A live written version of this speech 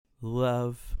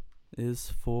Love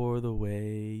is for the way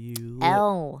you look.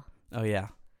 L Oh, yeah.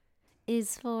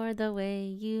 is for the way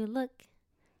you look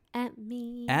at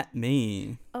me. At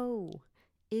me. O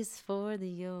is for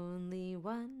the only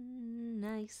one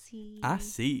I see. I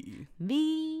see.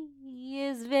 V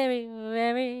is very,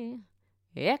 very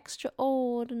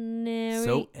extraordinary.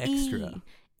 So extra.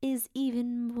 E is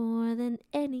even more than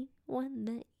anyone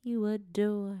that you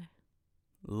adore.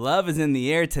 Love is in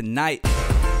the air tonight.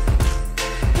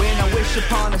 When I wish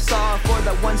upon a star for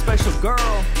that one special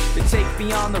girl to take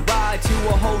me on the ride to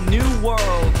a whole new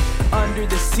world. Under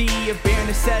the sea of bare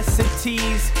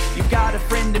necessities, you got a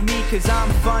friend to me cause I'm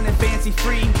fun and fancy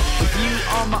free. With you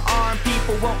on my arm,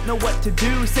 people won't know what to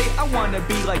do. Say I wanna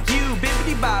be like you,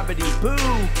 bibbidi bobbidi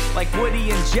boo. Like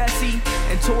Woody and Jesse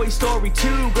and Toy Story 2.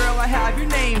 Girl, I have your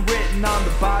name written on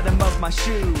the bottom of my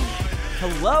shoe.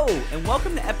 Hello, and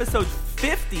welcome to episode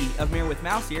 50 of Mirror with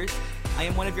Mouse Ears. I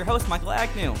am one of your hosts, Michael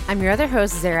Agnew. I'm your other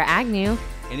host, Zara Agnew.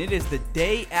 And it is the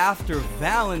day after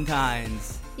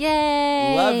Valentine's.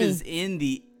 Yay! Love is in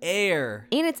the air.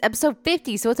 And it's episode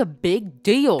 50, so it's a big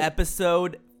deal.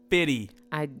 Episode 50.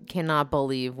 I cannot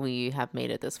believe we have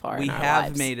made it this far We in our have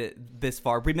lives. made it this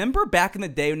far. Remember back in the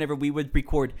day whenever we would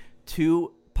record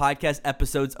 2 podcast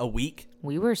episodes a week?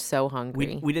 We were so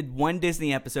hungry. We did 1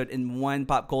 Disney episode and 1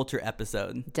 pop culture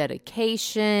episode.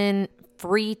 Dedication,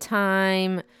 free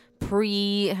time,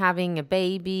 pre-having a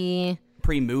baby.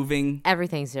 Pre-moving.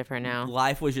 Everything's different now.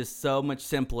 Life was just so much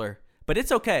simpler. But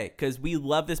it's okay because we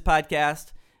love this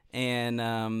podcast and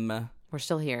We're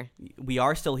still here. we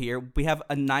are still here. We have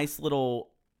a nice little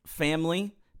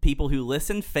family, people who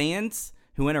listen, fans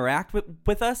who interact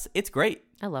with us. It's great.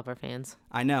 I love our fans.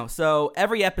 I know. So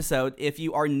every episode, if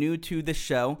you are new to the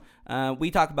show,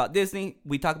 we talk about Disney,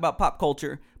 we talk about pop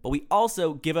culture, but we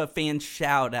also give a fan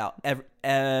shout out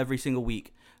every single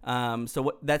week.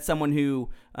 That's someone who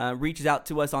reaches out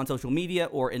to us on social media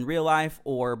or in real life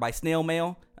or by snail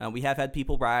mail. We have had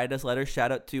people write us letters.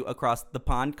 Shout out to Across the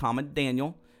Pond,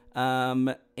 Daniel.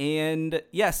 And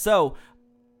yeah, so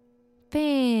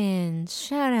Fans,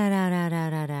 shout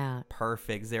out.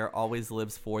 perfect. Zara always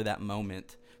lives for that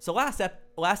moment. So last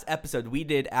episode, we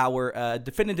did our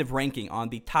definitive ranking on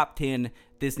the top 10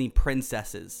 Disney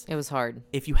princesses. It was hard.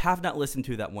 If you have not listened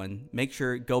to that one, make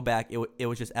sure go back. It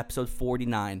was just episode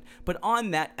 49. But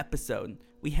on that episode,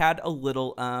 we had a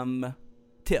little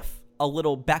tiff, a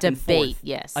little back and forth.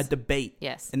 Yes. A debate.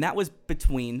 Yes. And that was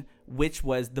between which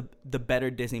was the better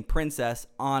Disney princess,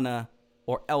 Anna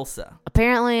or Elsa.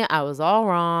 Apparently, I was all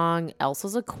wrong.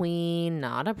 Elsa's a queen,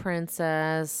 not a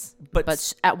princess.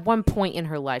 But at one point in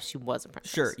her life, she was a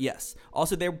princess. Sure, yes.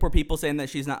 Also, there were people saying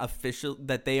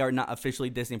that they are not officially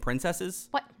Disney princesses.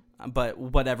 What? But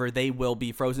whatever, they will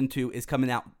be. Frozen 2 is coming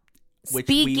out. Which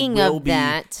Speaking we will of be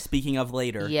that, speaking of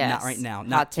later, yes, not right now, hot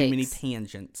not too many takes.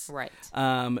 tangents. Right.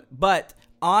 But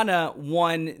Anna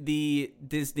won the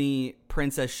Disney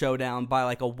Princess Showdown by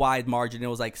like a wide margin. It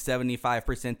was like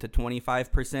 75% to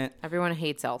 25%. Everyone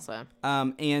hates Elsa.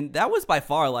 And that was by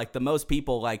far like the most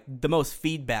people, like the most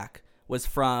feedback was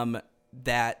from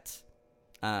that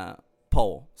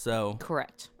poll. So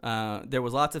Correct. there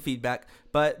was lots of feedback,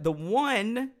 but the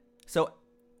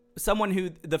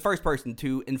first person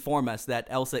to inform us that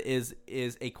Elsa is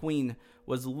a queen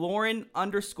was Lauren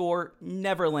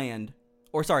 _Neverland.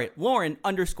 Or sorry, Lauren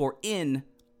 _in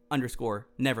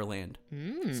 _Neverland.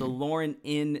 So Lauren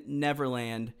in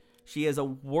Neverland. She is a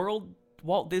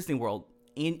Walt Disney World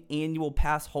annual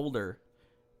pass holder.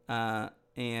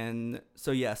 And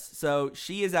so yes, so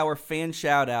she is our fan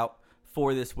shout out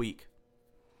for this week.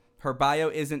 Her bio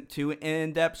isn't too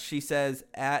in depth. She says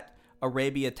at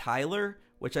Arabia Tyler,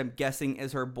 which I'm guessing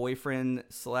is her boyfriend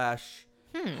 /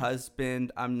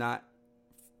 husband. I'm not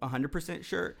 100%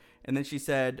 sure. And then she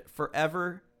said,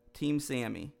 forever Team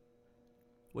Sammy,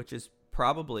 which is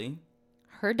probably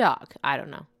Her dog. I don't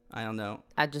know. I don't know.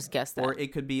 I just guessed that. Or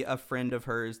it could be a friend of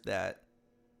hers that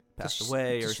passed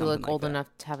away or does she something look like old that.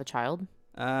 enough to have a child?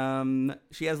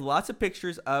 She has lots of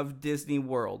pictures of Disney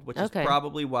World, which Okay. is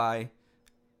probably why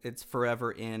it's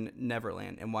forever in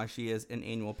Neverland and why she is an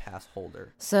annual pass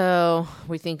holder. So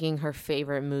we're thinking her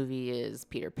favorite movie is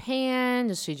Peter Pan.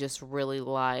 Does she just really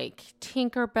like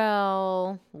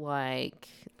Tinkerbell? Like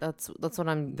that's what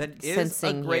I'm That is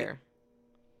sensing a great- here.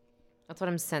 That's what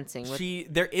I'm sensing.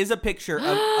 There is a picture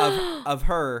of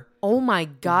her Oh my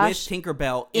gosh! with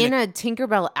Tinkerbell in a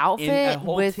Tinkerbell outfit in a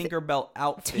whole with Tinkerbell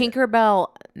outfit. Tinkerbell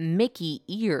Mickey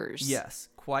ears. Yes,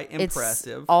 quite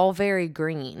impressive. It's all very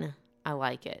green. I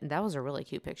like it. That was a really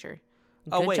cute picture.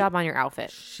 Oh, Good wait. job on your outfit.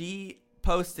 She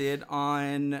posted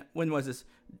on, when was this?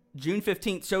 June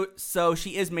 15th. So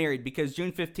she is married because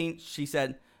June 15th she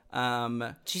said,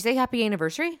 Did she say happy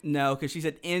anniversary? No, because she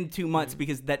said in 2 months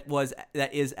because that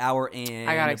is our anniversary.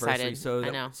 I got excited. So I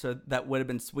know. So that would have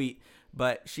been sweet.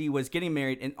 But she was getting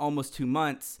married in almost 2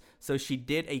 months, so she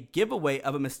did a giveaway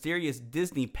of a mysterious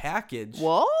Disney package.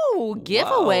 Whoa,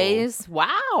 giveaways.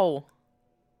 Wow.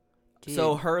 Dude.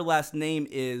 So her last name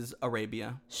is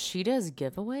Arabia. She does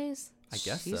giveaways? I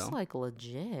guess She's so. like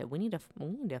legit. We need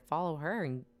to follow her,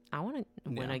 and I want to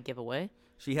win a giveaway.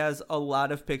 She has a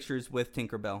lot of pictures with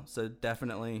Tinkerbell, so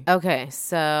definitely. Okay,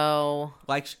 so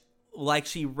Like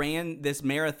she ran this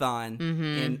marathon,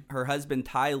 and her husband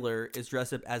Tyler is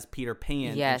dressed up as Peter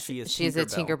Pan. yes, and she's a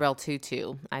Tinkerbell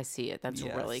tutu. I see it. That's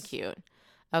really Yes. cute.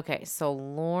 Okay, so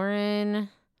Lauren,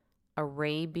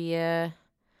 Arabia,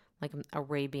 like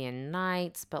Arabian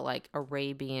Nights, but like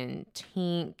Arabian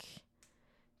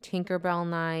Tinkerbell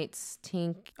Nights,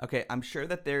 Okay, I'm sure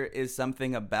that there is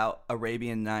something about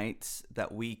Arabian Nights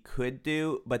that we could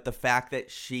do, but the fact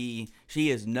that she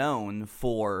is known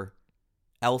for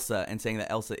Elsa and saying that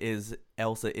Elsa is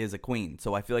a queen,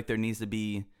 so I feel like there needs to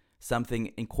be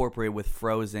something incorporated with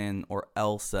Frozen or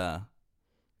Elsa.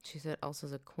 She said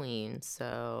Elsa's a queen,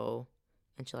 and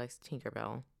she likes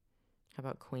Tinkerbell. How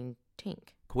about Queen Tink?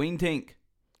 Queen Tink.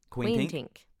 Queen Tink. Tink.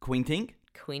 Queen Tink.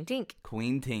 Queen Tink.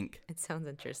 Queen Tink. It sounds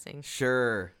interesting.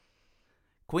 Sure.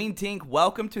 Queen Tink,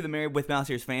 welcome to the Married with Mouse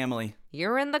Ears family.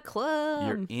 You're in the club.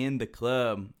 You're in the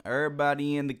club.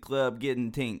 Everybody in the club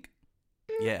getting Tink.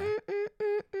 Yeah.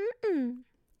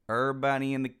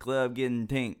 Everybody in the club getting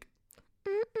Tink.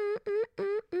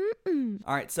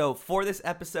 All right, so for this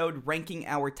episode, ranking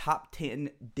our top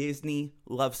 10 Disney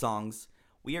love songs,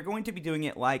 we are going to be doing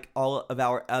it like all of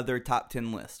our other top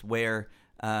 10 lists, where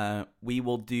we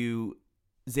will do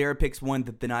Zara picks one,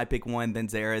 then I pick one, then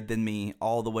Zara, then me,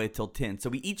 all the way till 10. So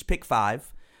we each pick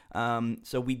 5.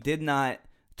 So we did not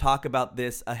talk about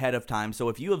this ahead of time. So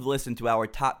if you have listened to our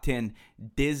top 10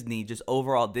 Disney, just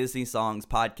overall Disney songs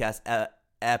podcast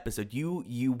episode,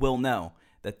 you will know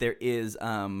that there is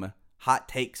hot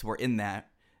takes were in there.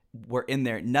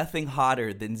 Nothing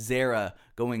hotter than Zara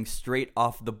going straight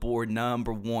off the board,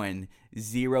 number 1,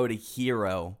 Zero to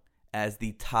Hero, as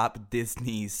the top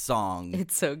Disney song.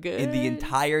 It's so good. In the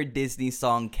entire Disney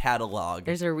song catalog.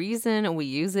 There's a reason we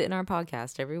use it in our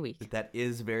podcast every week. That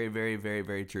is very, very, very,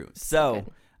 very true.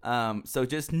 So, so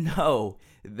just know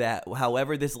that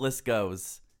however this list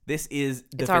goes, this is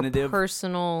definitive. It's our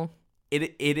personal.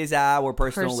 It is our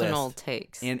personal list.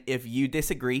 Takes. And if you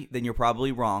disagree, then you're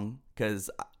probably wrong because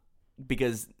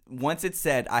once it's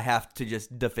said, I have to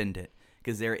just defend it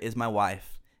because Zara is my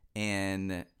wife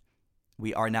and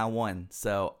we are now one.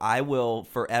 So I will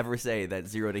forever say that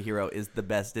Zero to Hero is the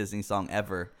best Disney song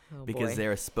ever because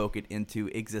Zara spoke it into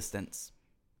existence.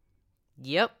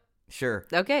 Yep. Sure.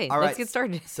 Okay, All let's right. get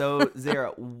started. So,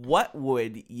 Zara, what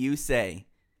would you say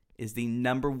is the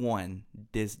number 1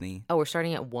 Disney? Oh, we're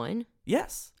starting at 1?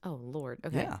 Yes. Oh, Lord.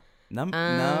 Okay. Yeah.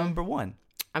 Number 1.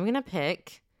 I'm going to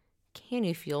pick Can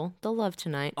You Feel the Love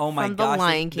Tonight Oh my from gosh. The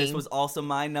Lion King. This was also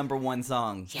my number 1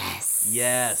 song. Yes.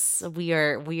 Yes. We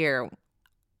are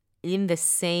in the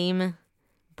same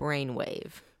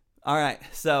brainwave. All right.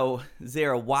 So,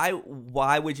 Zara,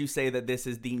 why would you say that this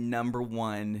is the number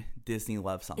 1 Disney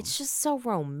love song? It's just so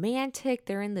romantic.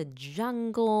 They're in the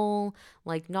jungle.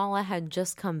 Like Nala had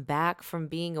just come back from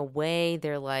being away.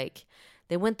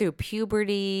 They went through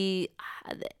puberty.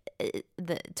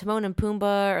 The Timon and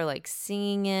Pumbaa are like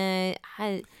singing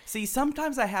it. See,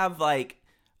 sometimes I have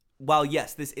while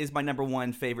yes, this is my number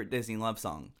 1 favorite Disney love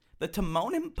song, the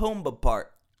Timon and Pumbaa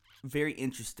part, very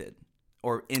interesting.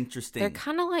 They're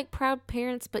kind of like proud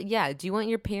parents, but yeah, do you want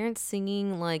your parents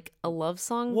singing like a love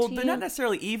song Well, to they're you? not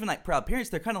necessarily even like proud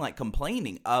parents. They're kind of like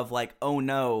complaining of like, oh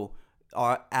no,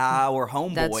 our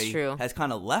homeboy has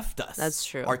kind of left us. That's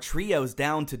true. Our trio's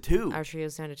down to 2. Our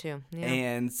trio's down to 2. Yeah.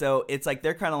 And so it's like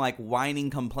they're kind of like whining,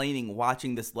 complaining,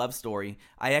 watching this love story.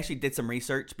 I actually did some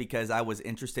research because I was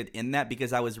interested in that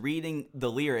because I was reading the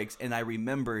lyrics and I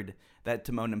remembered that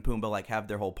Timon and Pumbaa like have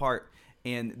their whole part.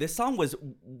 And this song was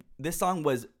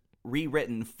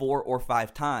rewritten 4 or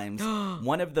 5 times.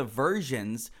 One of the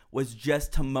versions was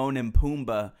just Timon and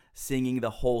Pumbaa singing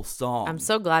the whole song. I'm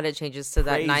so glad it changes to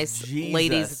that Praise nice Jesus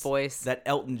lady's voice that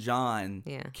Elton John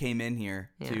came in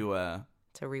here to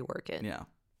rework it. Yeah.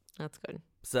 That's good.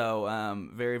 So,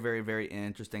 very, very, very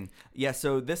interesting. Yeah,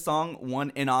 so this song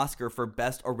won an Oscar for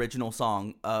Best Original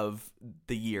Song of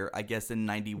the Year, I guess in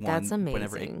 91. That's amazing.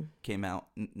 Whenever it came out.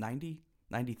 90?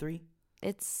 93?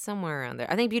 It's somewhere around there.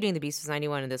 I think Beauty and the Beast was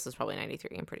 91 and this was probably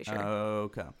 93, I'm pretty sure.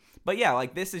 Okay. But yeah,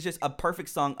 like this is just a perfect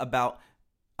song about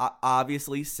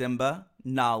obviously Simba,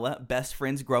 Nala, best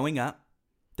friends growing up.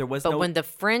 There was But no. when the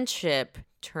friendship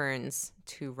turns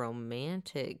to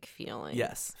romantic feelings,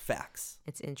 Yes, facts.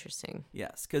 it's interesting.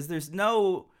 Yes, because there's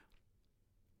no.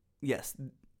 Yes,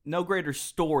 no greater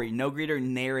story, no greater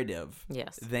narrative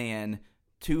Yes. than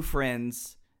two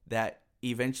friends that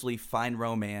eventually find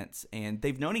romance, and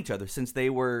they've known each other since they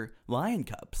were lion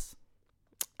cubs.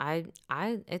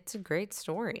 It's a great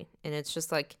story, and it's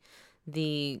just like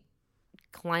the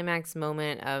climax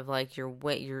moment of like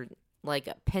you're like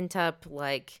pent up,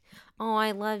 like, oh,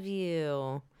 I love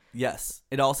you. Yes,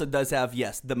 it also does have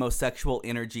the most sexual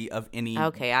energy of any.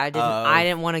 Okay, I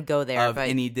didn't want to go there, of but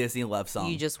any Disney love song.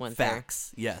 you just went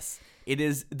facts. Yes, it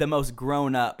is the most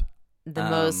grown up. the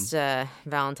most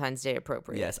Valentine's Day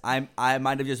appropriate. Yes, I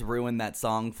might have just ruined that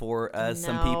song for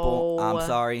some people. I'm No.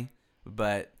 sorry,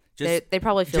 but just They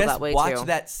probably feel just that way watch too.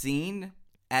 that scene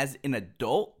as an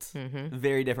adult. Mm-hmm.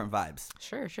 Very different vibes.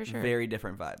 Sure. Very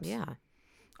different vibes. Yeah,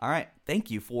 All right. Thank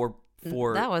you for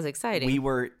that was exciting. We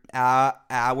were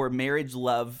our marriage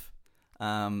love. We're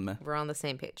on the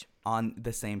same page. On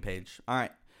the same page. All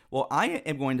right. Well, I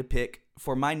am going to pick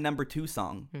for my number 2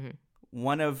 song,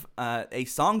 one of a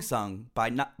song sung by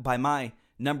my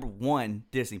number 1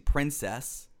 Disney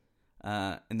princess,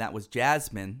 and that was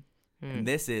Jasmine. And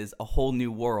this is A Whole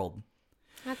New World.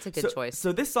 That's a good choice.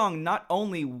 So this song not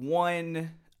only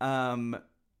won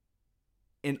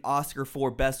an Oscar for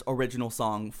Best Original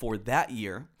Song for that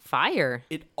year, Fire.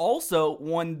 it also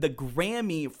won the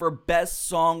Grammy for Best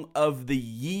Song of the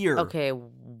Year. Okay,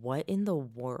 what in the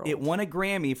world? It won a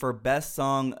Grammy for Best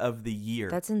Song of the Year.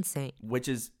 That's insane. which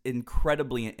is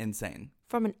incredibly insane.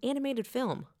 From an animated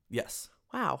film. Yes.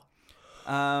 Wow.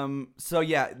 So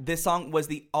yeah, this song was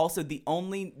also the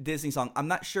only Disney song. I'm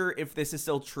not sure if this is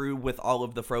still true with all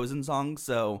of the Frozen songs,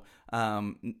 so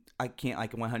I can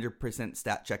 100%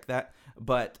 stat check that.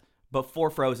 But for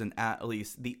Frozen, at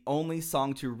least, the only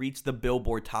song to reach the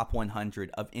Billboard Top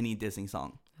 100 of any Disney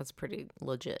song. That's pretty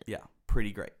legit. Yeah,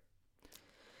 pretty great.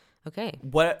 Okay.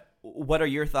 What are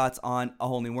your thoughts on A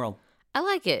Whole New World? I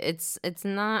like it. It's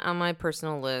not on my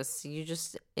personal list. You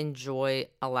just enjoy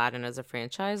Aladdin as a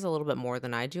franchise a little bit more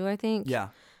than I do, I think. Yeah.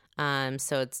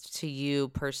 So it's to you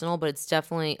personal, but it's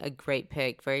definitely a great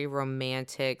pick. Very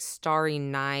romantic, starry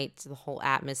night, the whole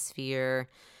atmosphere.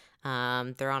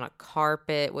 They're on a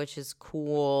carpet, which is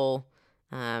cool.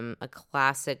 A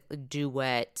classic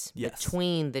duet Yes.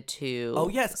 between the two. Oh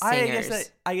yes, singers.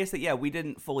 I guess that yeah, we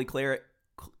didn't fully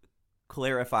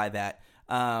clarify that.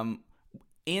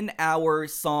 In our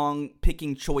song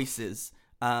picking choices,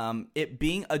 it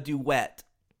being a duet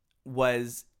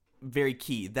was very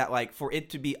key. That like for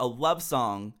it to be a love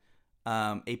song,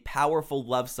 a powerful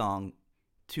love song,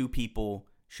 two people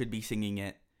should be singing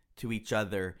it to each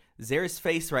other. Zara's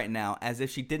face right now, as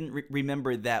if she didn't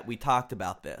remember that we talked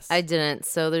about this. I didn't.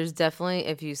 So there's definitely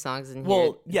a few songs in here.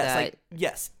 Well, yes, that,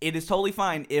 yes, it is totally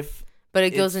fine if. but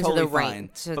it goes it's into the totally fine.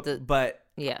 range. to But, the- but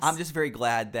yes. I'm just very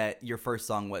glad that your first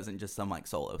song wasn't just some like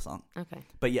solo song. Okay.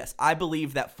 But yes, I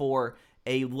believe that for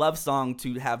a love song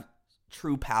to have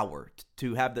true power,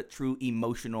 to have the true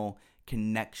emotional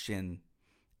connection,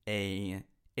 it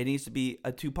needs to be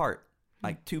a 2-part,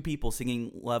 like two people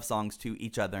singing love songs to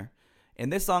each other.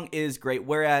 And this song is great.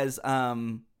 Whereas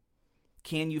Can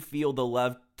You Feel the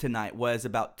Love Tonight was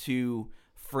about two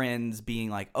friends being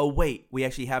like, oh wait, we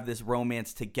actually have this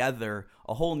romance together.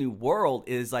 A Whole New World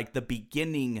is like the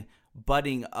beginning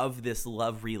budding of this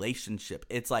love relationship.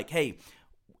 It's like, hey,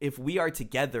 if we are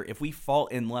together, if we fall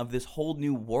in love, this whole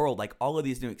new world, like all of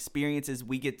these new experiences,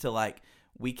 we get to like,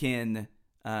 we can,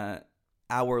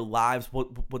 our lives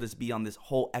will just be on this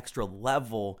whole extra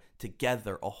level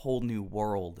together, a whole new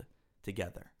world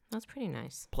together. That's pretty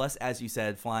nice. Plus, as you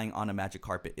said, flying on a magic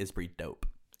carpet is pretty dope.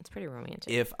 It's pretty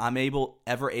romantic. If I'm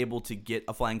ever able to get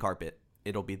a flying carpet,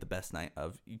 it'll be the best night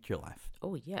of your life.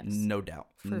 Oh, yes. No doubt.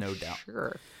 For No doubt.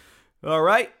 sure. All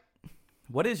right.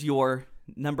 What is your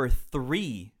number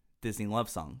 3 Disney love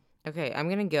song? Okay, I'm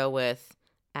going to go with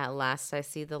At Last I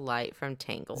See the Light from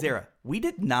Tangled. Zara, we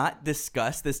did not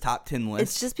discuss this top 10 list.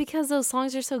 It's just because those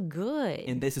songs are so good.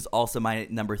 And this is also my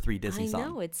number 3 Disney I song.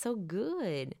 know, it's so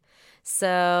good.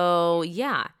 So,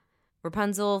 yeah.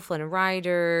 Rapunzel, Flynn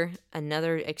Rider,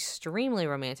 another extremely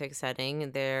romantic setting.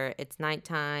 It's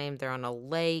nighttime. They're on a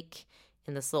lake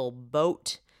in this little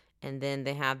boat. And then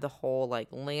they have the whole, like,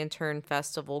 lantern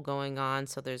festival going on.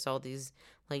 So there's all these,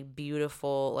 like,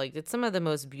 beautiful, like, it's some of the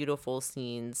most beautiful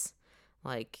scenes,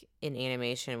 like, in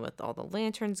animation with all the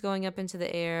lanterns going up into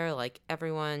the air. Like,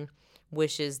 everyone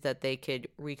wishes that they could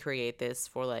recreate this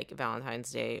for, like,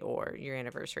 Valentine's Day or your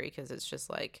anniversary because it's just,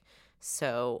 like,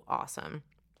 so awesome.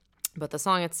 But the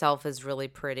song itself is really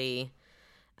pretty.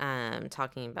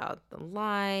 talking about the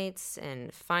lights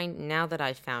and now that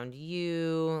I found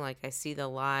you, like I see the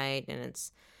light, and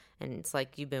it's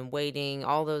like you've been waiting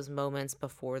all those moments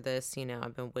before this,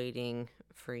 I've been waiting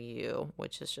for you,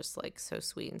 which is just like so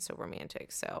sweet and so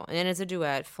romantic. So, and then it's a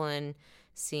duet. Flynn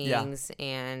sings,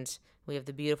 and we have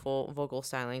the beautiful vocal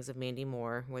stylings of Mandy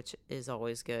Moore, which is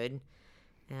always good.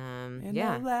 And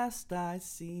at last I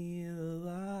see the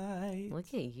light.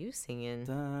 Look at you singing.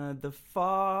 The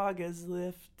fog has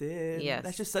lifted. Yes.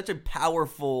 That's just such a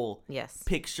powerful Yes.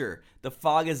 picture. The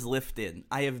fog has lifted.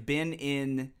 I have been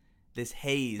in this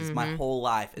haze my whole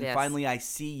life, and finally I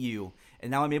see you,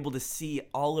 and now I'm able to see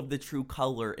all of the true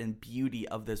color and beauty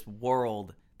of this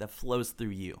world that flows through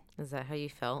you. Is that how you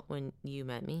felt when you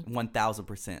met me?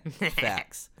 1000%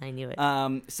 facts. I knew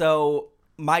it. So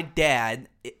my dad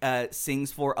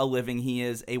sings for a living. He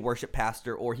is a worship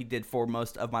pastor, or he did for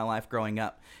most of my life growing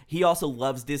up. He also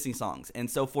loves Disney songs.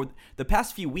 And so for the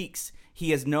past few weeks,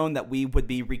 he has known that we would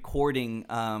be recording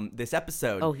this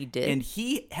episode. Oh, he did? And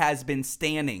he has been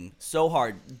standing so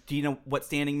hard. Do you know what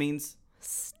standing means?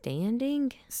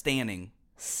 Standing? Standing.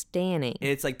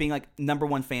 It's like being like number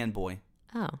one fanboy.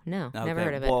 Oh, no. Okay. Never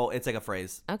heard of it. Well, it's like a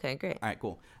phrase. Okay, great. All right,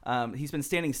 cool. He's been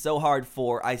standing so hard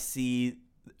for I See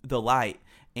the Light.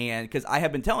 And because I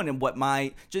have been telling him what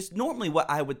normally what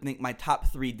I would think my top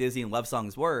 3 Disney love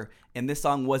songs were, and this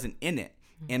song wasn't in it.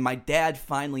 And my dad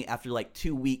finally, after like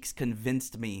 2 weeks,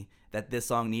 convinced me that this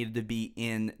song needed to be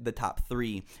in the top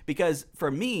 3. Because for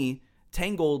me,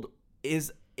 Tangled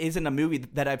isn't a movie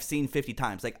that I've seen 50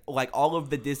 times. Like all of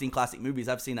the Disney classic movies,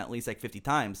 I've seen at least like 50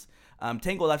 times.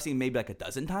 Tangled, I've seen maybe like a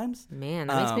dozen times. Man,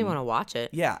 that makes me want to watch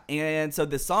it. Yeah, and so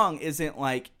the song isn't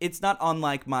like, it's not on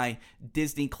like my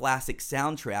Disney classic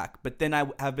soundtrack, but then I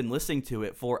have been listening to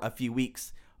it for a few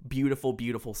weeks. Beautiful,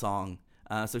 beautiful song.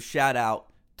 So shout out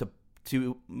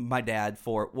to my dad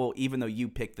for, well, even though you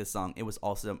picked this song, it was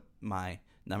also my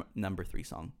number 3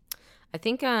 song. I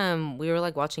think we were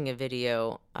like watching a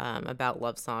video about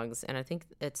love songs, and I think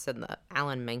it said that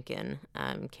Alan Menken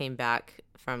came back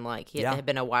from it had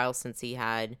been a while since he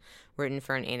had written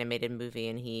for an animated movie,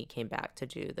 and he came back to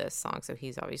do this song. So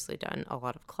he's obviously done a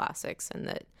lot of classics, and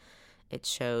that it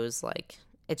shows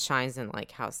it shines in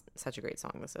how such a great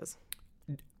song this is.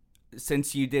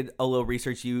 Since you did a little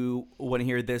research, you want to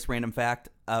hear this random fact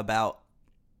about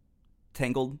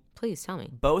Tangled? Please tell me.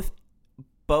 Both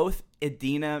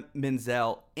Idina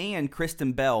Menzel and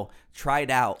Kristen Bell tried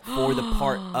out for the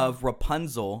part of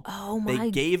Rapunzel. Oh my!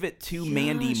 They gave it to gosh.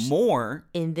 Mandy Moore,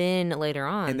 and then later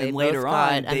on, they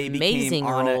amazing became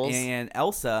Anna roles. and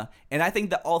Elsa. And I think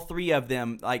that all 3 of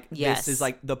them, Yes. this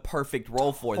is the perfect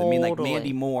role for them. I mean,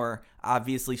 Mandy Moore,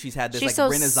 obviously, she's had this She's so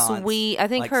renaissance. Sweet. I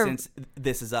think since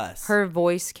This Is Us. Her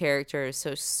voice character is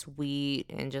so sweet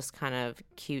and just kind of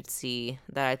cutesy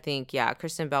that I think,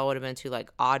 Kristen Bell would have been too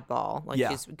oddball.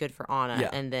 She's good for Anna. Yeah.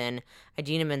 And then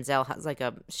Idina Menzel has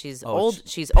she's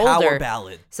power older,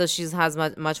 ballad. so she has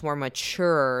much more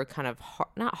mature, kind of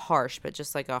not harsh, but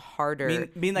just a harder.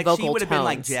 Vocal she would have been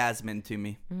like tones. Jasmine to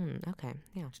me. Okay,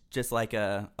 yeah, just like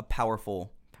a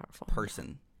powerful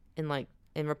person. And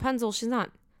in Rapunzel, she's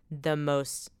not the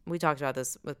most. We talked about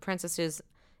this with princesses,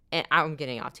 and I'm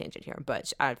getting off tangent here,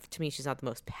 but to me, she's not the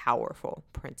most powerful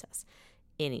princess.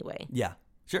 Anyway. Yeah,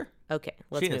 sure. Okay,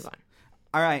 let's move on.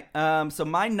 All right. So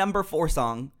my number 4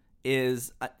 song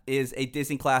is a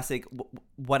Disney classic.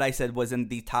 What I said was in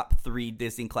the top 3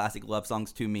 Disney classic love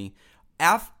songs to me.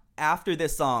 After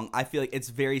this song, I feel like it's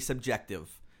very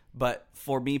subjective. But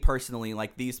for me personally,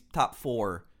 these top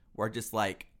 4 were just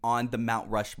on the Mount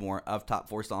Rushmore of top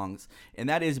 4 songs. And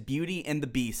that is Beauty and the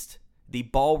Beast, the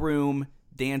ballroom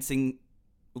dancing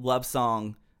love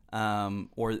song,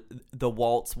 or the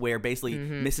waltz where basically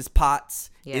Mrs.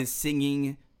 Potts is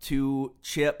singing to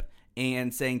Chip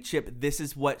and saying, Chip, this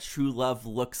is what true love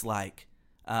looks like.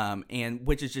 And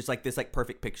which is just this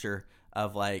perfect picture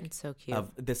of it's so cute.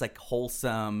 of this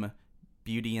wholesome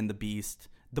Beauty and the Beast.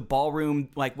 The ballroom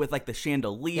with the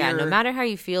chandelier. Yeah, no matter how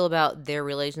you feel about their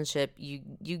relationship,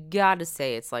 you gotta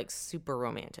say it's super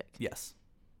romantic. Yes.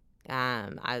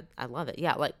 I love it.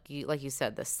 Yeah, like you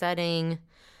said, the setting,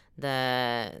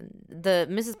 the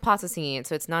Mrs. Potts is singing it,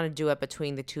 so it's not a duet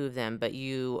between the two of them, but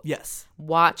you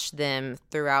watch them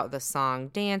throughout the song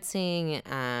dancing,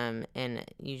 and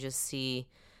you just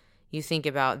you think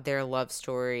about their love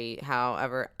story,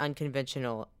 however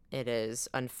unconventional it is,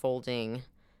 unfolding,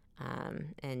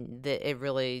 and it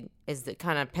really is the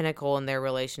kind of pinnacle in their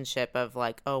relationship of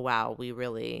oh wow, we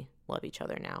really love each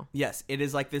other now. Yes, it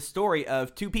is this story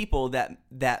of 2 people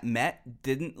that met,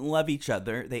 didn't love each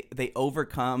other. They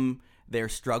overcome their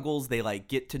struggles. They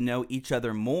get to know each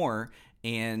other more,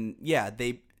 and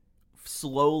they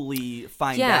slowly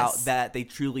find out that they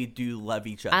truly do love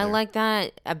each other. I like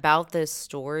that about this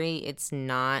story. It's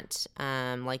not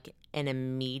like an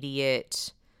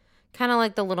immediate, kind of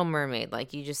like The Little Mermaid.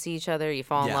 Like you just see each other, you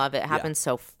fall in love. It happens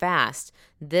so fast.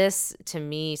 This, to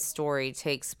me, story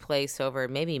takes place over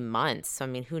maybe months. I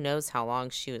mean, who knows how long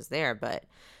she was there, but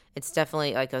it's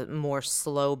definitely like a more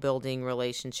slow building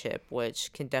relationship,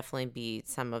 which can definitely be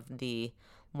some of the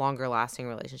longer lasting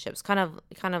relationships. Kind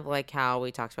of like how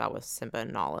we talked about with Simba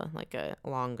and Nala, like a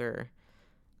longer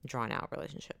drawn out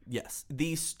relationship. Yes.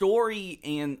 The story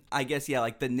and I guess,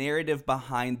 like the narrative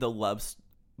behind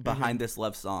this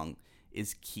love song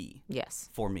is key. Yes.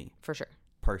 For me. For sure.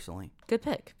 Personally. Good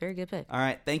pick. Very good pick. All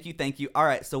right. Thank you. All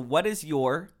right. So what is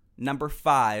your number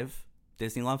 5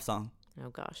 Disney love song? Oh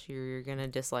gosh, you're gonna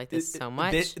dislike this so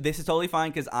much. This is totally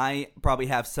fine because I probably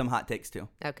have some hot takes too.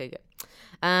 Okay, good.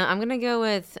 I'm gonna go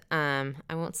with I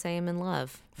Won't Say I'm in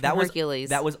Love from Hercules.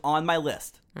 That was on my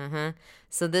list.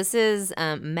 So this is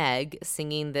Meg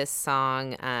singing this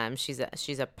song. She's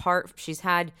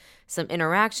had some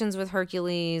interactions with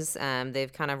Hercules.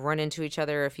 They've kind of run into each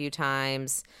other a few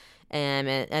times. And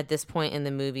at this point in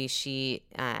the movie, she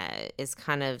is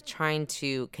kind of trying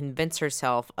to convince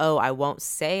herself, oh, I won't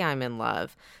say I'm in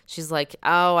love. She's like,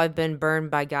 oh, I've been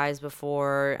burned by guys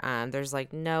before. There's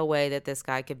like no way that this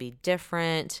guy could be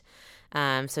different.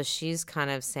 So she's kind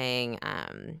of saying,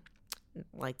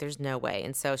 like, there's no way.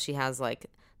 And so she has like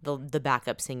the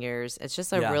backup singers. It's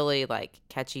just a really like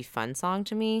catchy, fun song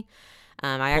to me.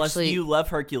 Plus, you love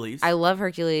Hercules. I love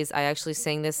Hercules. I actually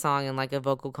sang this song in like a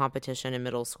vocal competition in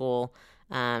middle school.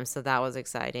 So that was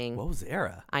exciting. Whoa,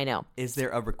 Zara. I know. Is there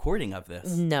a recording of this?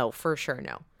 No, for sure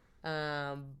no.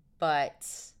 But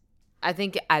I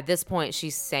think at this point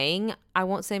she's saying I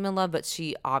won't say I'm in love, but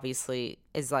she obviously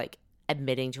is like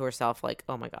admitting to herself like,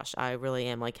 oh my gosh, I really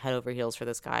am like head over heels for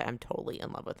this guy. I'm totally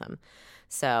in love with him.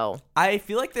 So I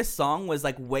feel like this song was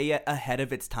like way ahead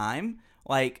of its time.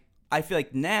 Like, I feel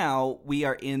like now we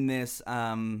are in this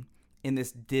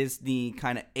Disney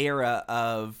kind of era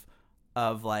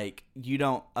of like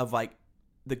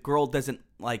the girl doesn't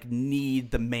like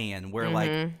need the man, where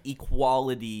like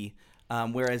equality.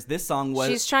 Whereas this song was,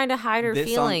 she's trying to hide her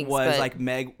feelings. Song was like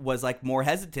Meg was like more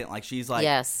hesitant. Like she's like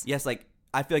yes. Like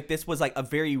I feel like this was like a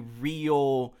very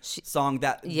real song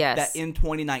that in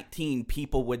 2019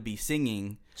 people would be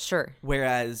singing. Sure.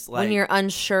 Whereas like when you're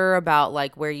unsure about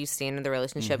like where you stand in the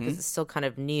relationship because it's still kind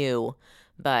of new,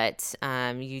 but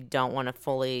you don't want to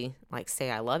fully like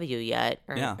say I love you yet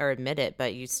or admit it,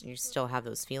 but you still have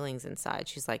those feelings inside.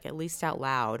 She's like, at least out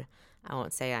loud, I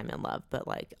won't say I'm in love, but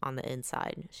like on the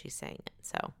inside, she's saying it.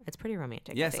 So it's pretty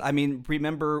romantic. Yes, I mean,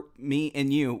 remember me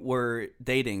and you were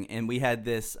dating, and we had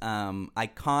this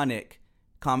iconic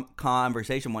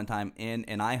conversation one time in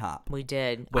an IHOP. We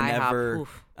did. Whenever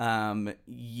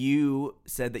you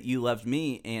said that you loved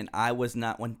me, and I was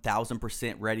not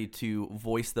 1,000% ready to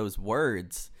voice those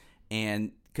words,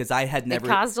 and because I had never, it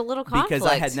caused a little conflict. Because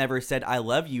I had never said I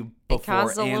love you before, it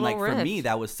caused a and like rift. For me,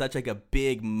 that was such like a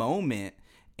big moment.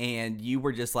 And you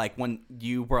were just like, when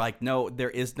you were like, no,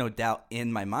 there is no doubt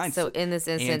in my mind. So in this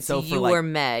instance, you like were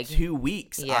Meg. 2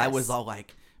 weeks, I was all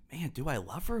like, man, do I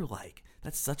love her? Like,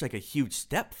 that's such like a huge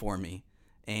step for me.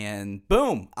 And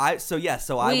boom, we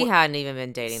hadn't even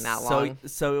been dating that long.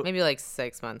 So maybe like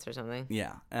 6 months or something.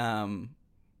 Yeah.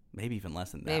 Maybe even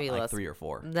less than that. Maybe like less. 3 or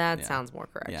 4. That sounds more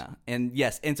correct. Yeah. And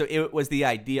yes, and so it was the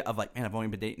idea of like, man, I've only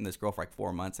been dating this girl for like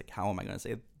 4 months. Like, how am I going to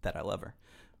say that I love her?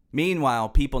 Meanwhile,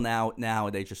 people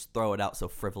nowadays just throw it out so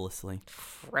frivolously.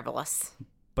 Frivolous.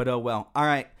 But oh well. All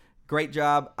right. Great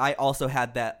job. I also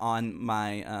had that on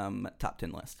my top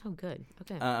 10 list. Oh, good.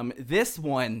 Okay. This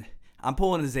one, I'm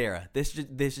pulling a Zara. This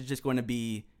is just going to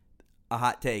be a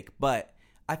hot take. But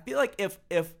I feel like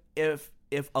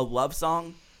if a love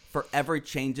song forever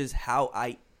changes how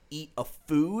I eat a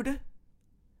food,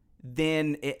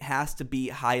 then it has to be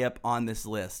high up on this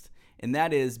list. And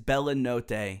that is Bella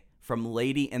Notte from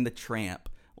Lady and the Tramp.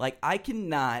 Like, I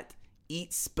cannot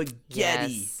eat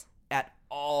spaghetti at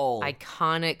all.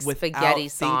 Iconic spaghetti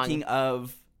song. Thinking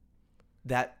of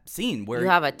that scene where you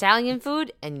have Italian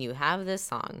food and you have this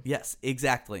song. Yes,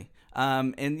 exactly.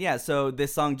 So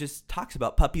this song just talks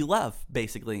about puppy love,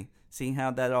 basically. Seeing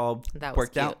how that all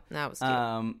worked out. That was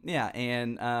cute.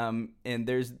 And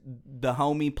there's the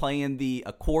homie playing the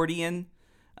accordion,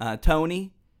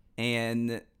 Tony,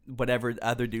 and whatever the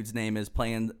other dude's name is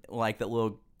playing like that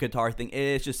little guitar thing.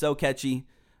 It's just so catchy.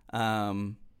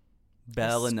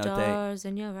 Bella Notte. Stars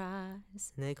in your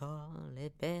eyes, they call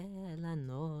it Bella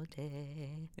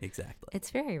Notte. Exactly.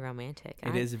 It's very romantic.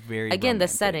 It is very Again,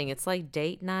 romantic. the setting, it's like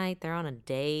date night. They're on a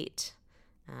date,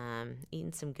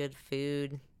 eating some good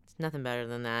food. It's Nothing better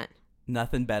than that.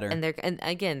 Nothing better. And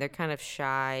again, they're kind of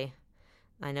shy.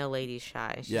 I know Lady's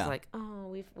shy. She's Yeah. like,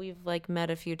 oh, we've like met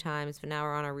a few times, but now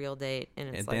we're on a real date,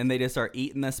 and it's then they just start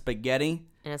eating the spaghetti,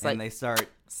 and it's and like they start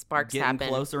sparks getting happen.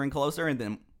 closer and closer, and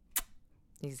then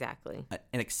Exactly.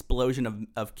 an explosion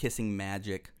of kissing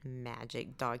magic.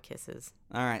 Magic dog kisses.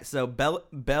 All right, so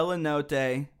Bella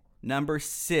Notte, number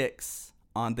 6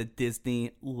 on the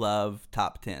Disney Love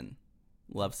Top 10.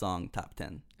 Love Song Top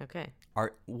 10. Okay.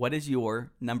 What is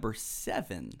your number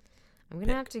 7? I'm going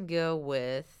to have to go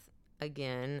with,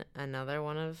 again, another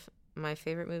one of my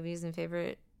favorite movies and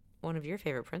one of your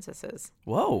favorite princesses.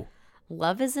 Whoa.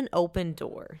 Love is an Open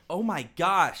Door. Oh my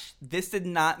gosh. This did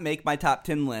not make my top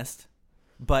 10 list,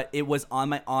 but it was on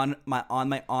my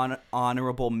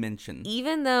honorable mention.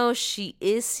 Even though she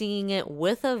is singing it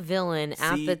with a villain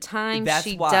at See, the time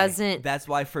that's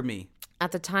why for me.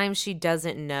 At the time she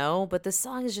doesn't know, but the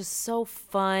song is just so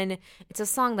fun. It's a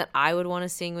song that I would want to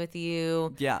sing with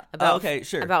you. Yeah. Okay,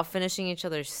 sure. About finishing each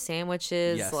other's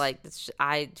sandwiches. Yes. Like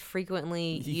I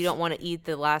frequently, you don't want to eat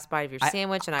the last bite of your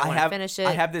sandwich, and I want to finish it.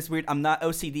 I have this weird. I'm not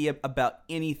OCD about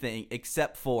anything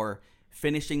except for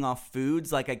finishing off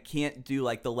foods. Like I can't do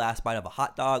like the last bite of a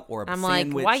hot dog or a I'm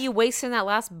sandwich. like, why are you wasting that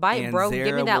last bite, And bro? Give me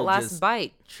Zara that will last just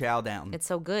bite. Chow down. It's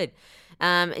so good.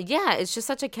 Yeah, it's just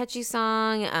such a catchy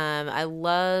song. I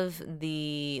love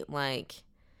the like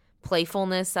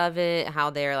playfulness of it,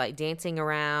 how they're like dancing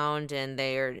around and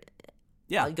they're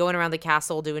going around the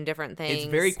castle doing different things.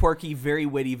 It's very quirky, very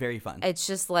witty, very fun. It's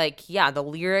just like, the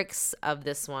lyrics of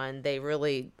this one, they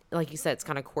really, like you said, it's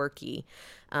kind of quirky.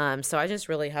 So I just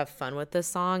really have fun with this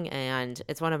song, and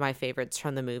it's one of my favorites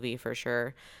from the movie for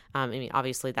sure. I mean,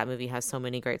 obviously that movie has so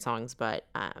many great songs, but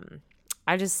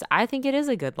I think it is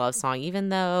a good love song, even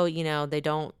though, they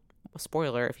don't,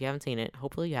 spoiler if you haven't seen it,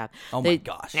 hopefully you have. My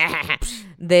gosh.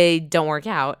 They don't work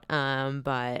out,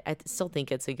 but I still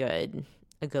think it's a good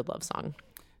love song.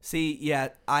 See, yeah,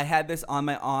 I had this on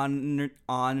my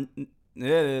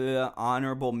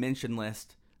honorable mention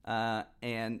list,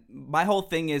 and my whole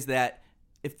thing is that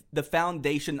if the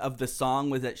foundation of the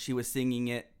song was that she was singing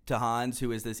it to Hans,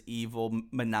 who is this evil,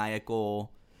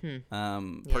 maniacal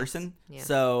person,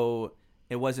 so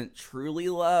it wasn't truly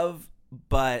love,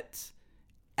 but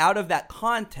out of that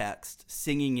context,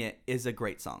 singing it is a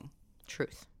great song.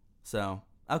 Truth. So,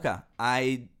 okay,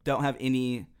 I don't have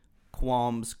any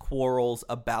quarrels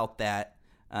about that.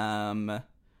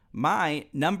 My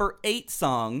number 8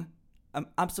 song,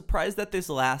 I'm surprised that this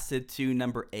lasted to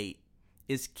number 8,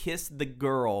 is Kiss the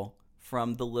Girl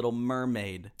from The Little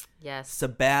Mermaid. Yes.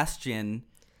 Sebastian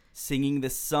singing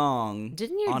this song.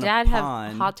 Didn't your dad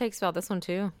have hot takes about this one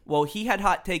too? Well, he had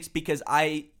hot takes because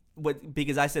I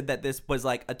said that this was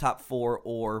like a top 4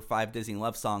 or 5 Disney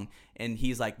love song, and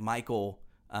he's like, Michael,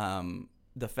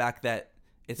 the fact that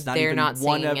it's not even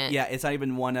one of it's not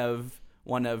even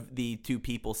one of the 2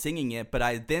 people singing it. But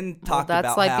I then talked about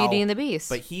that's like how Beauty and the Beast.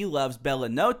 But he loves Bella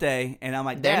Notte, and I'm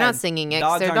like, they're not singing it.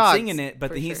 Dogs they're aren't dogs, singing it.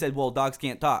 But then he said, well, dogs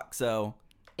can't talk, so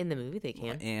in the movie they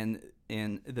can. And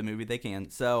in the movie they can.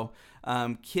 So,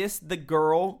 Kiss the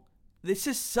Girl. This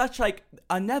is such like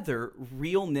another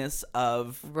realness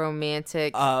of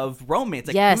romantic. Like,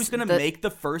 yes, who's gonna make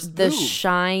the first the move?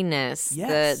 shyness,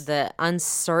 yes. the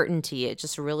uncertainty. It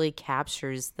just really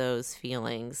captures those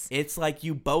feelings. It's like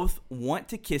you both want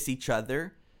to kiss each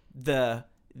other. The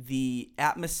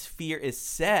atmosphere is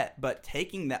set, but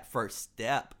taking that first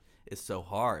step is so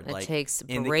hard. It like, takes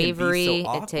and bravery. It can be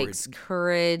so it takes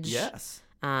courage. Yes.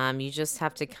 You just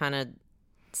have to kind of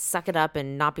suck it up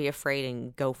and not be afraid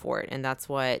and go for it. And that's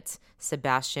what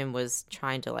Sebastian was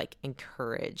trying to like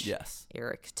encourage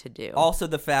Eric to do. Also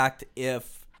the fact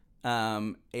if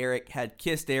Eric had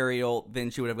kissed Ariel,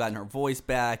 then she would have gotten her voice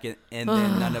back, and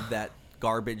then none of that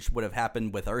garbage would have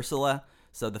happened with Ursula.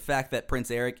 So the fact that Prince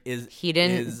Eric he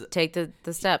didn't take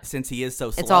the step. Since he is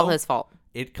so slow. It's all his fault.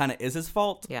 It kind of is his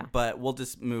fault. Yeah. But we'll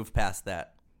just move past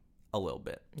that a little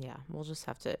bit. Yeah, we'll just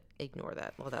have to ignore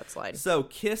that. Let that slide. So,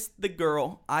 Kiss the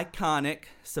Girl, iconic.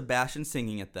 Sebastian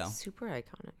singing it, though. Super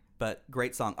iconic. But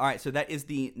great song. All right, so that is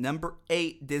the number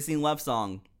 8 Disney love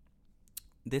song.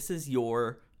 This is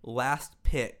your last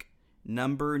pick,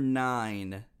 number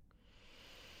 9.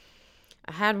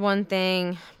 I had one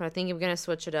thing, but I think I'm going to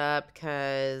switch it up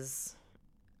because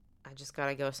I just got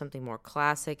to go with something more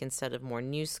classic instead of more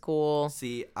new school.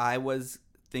 See, I was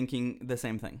thinking the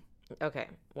same thing. Okay,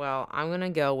 well, I'm going to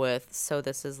go with So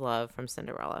This Is Love from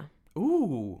Cinderella.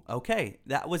 Ooh, okay.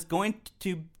 That was going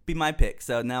to be my pick,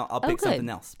 so now I'll pick something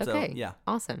else. Okay, so, yeah.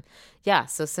 Awesome. Yeah,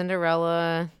 so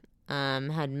Cinderella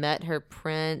had met her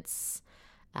prince.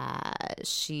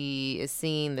 She is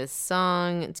singing this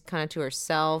song kind of to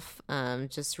herself,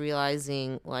 just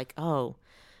realizing like, oh,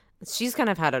 she's kind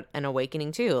of had an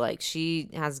awakening too. Like she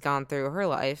has gone through her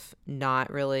life,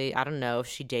 not really, I don't know if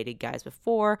she dated guys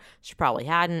before. She probably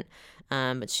hadn't.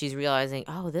 But she's realizing,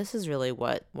 oh, this is really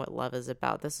what love is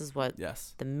about. This is what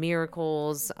Yes. the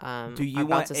miracles Do you are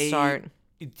about to start.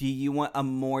 Do you want a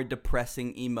more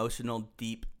depressing emotional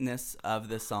deepness of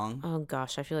the song? Oh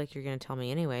gosh, I feel like you're gonna tell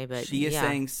me anyway. But She is yeah.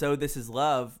 saying, so this is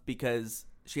love, because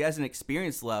she hasn't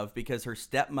experienced love because her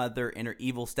stepmother and her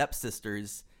evil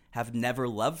stepsisters have never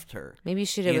loved her. Maybe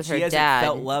she did And with she her hasn't dad.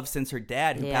 felt love since her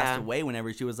dad, who Yeah. passed away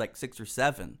whenever she was like 6 or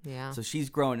 7. Yeah. So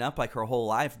she's grown up like her whole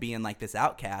life being like this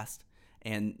outcast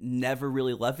and never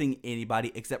really loving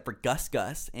anybody except for Gus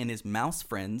Gus and his mouse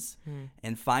friends.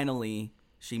 And finally,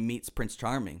 she meets Prince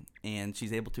Charming, and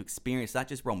she's able to experience not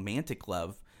just romantic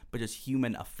love, but just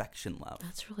human affection love.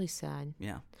 That's really sad.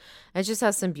 Yeah. It just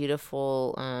has some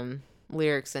beautiful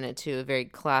lyrics in it too. A very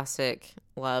classic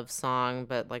love song,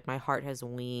 but like my heart has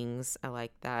wings. I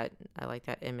like that. I like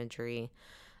that imagery.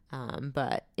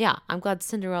 But yeah, I'm glad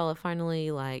Cinderella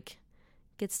finally like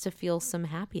gets to feel some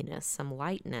happiness, some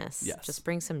lightness. Yes. Just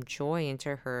bring some joy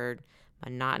into her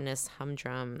monotonous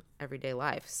humdrum everyday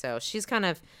life. So she's kind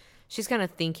of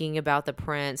thinking about the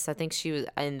prince. I think she was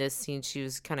in this scene. She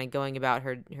was kind of going about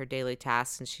her daily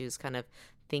tasks, and she was kind of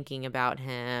thinking about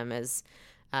him as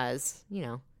you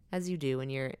know, as you do when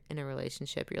you're in a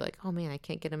relationship. You're like, oh man, I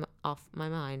can't get him off my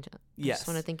mind. I Yes. just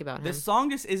want to think about him. The song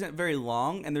just isn't very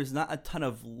long, and there's not a ton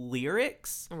of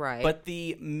lyrics. Right. But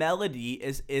the melody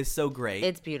is so great.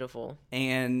 It's beautiful.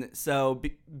 And so,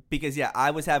 because, yeah,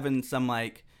 I was having some,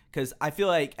 like, because I feel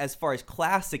like as far as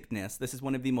classicness, this is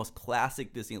one of the most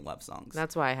classic Disney love songs.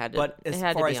 That's why I had to. But it as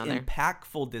had far to be as on there.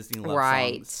 impactful Disney love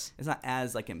Right. songs, it's not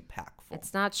as, like, impactful.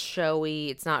 It's not showy.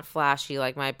 It's not flashy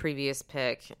like my previous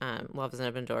pick, Love is an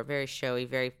Open Door. Very showy,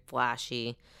 very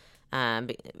flashy,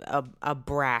 a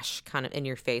brash kind of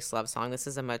in-your-face love song. This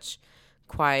is a much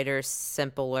quieter,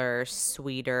 simpler,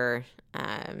 sweeter,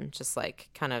 just like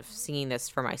kind of singing this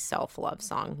for myself love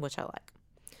song, which I like.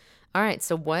 All right,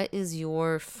 so what is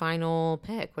your final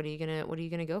pick? What are you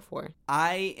gonna go for?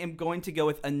 I am going to go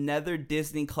with another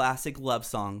Disney classic love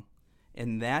song,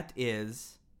 and that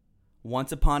is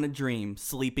Once Upon a Dream,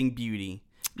 Sleeping Beauty.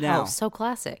 Now, Oh, so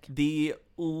classic. the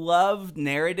love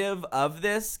narrative of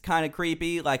this kind of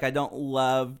creepy. Like, I don't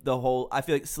love the whole. I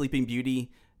feel like Sleeping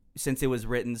Beauty, since it was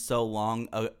written so long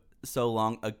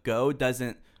ago,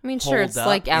 doesn't. I mean, sure, hold it's up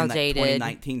like in, outdated.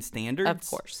 2019 standards, Of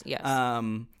course, yes.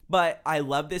 But I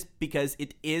love this because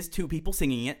it is two people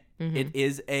singing it. Mm-hmm. It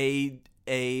is a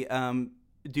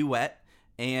duet,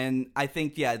 and I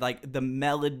think like the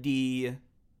melody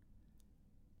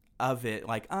of it,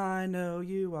 like I know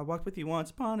you, I walked with you once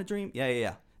upon a dream.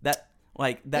 Yeah. That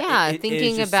Yeah, it is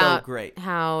thinking just about so great.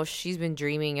 how she's been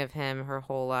dreaming of him her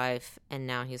whole life, and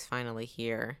now he's finally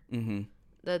here. Mm-hmm.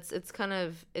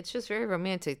 It's just very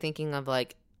romantic, thinking of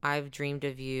like, I've dreamed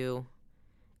of you,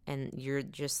 and you're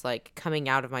just like coming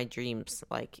out of my dreams,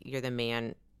 like you're the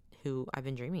man who I've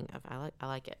been dreaming of. I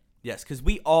like it. Yes, because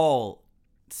we all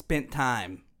spent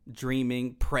time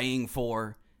dreaming, praying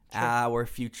for our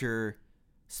future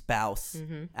spouse,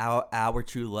 our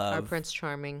true love, Our Prince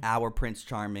Charming. our Prince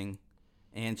Charming,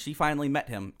 and she finally met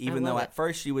him. Even though love at it.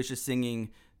 first she was just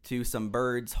singing to some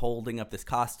birds holding up this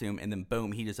costume, and then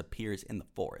boom, he just appears in the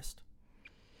forest.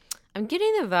 I'm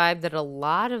getting the vibe that a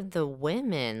lot of the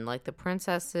women, like the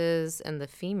princesses and the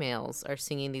females, are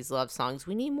singing these love songs.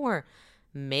 We need more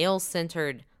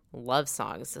male-centered love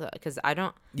songs, because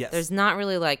Yes. there's not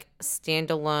really like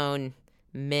standalone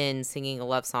men singing a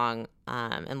love song,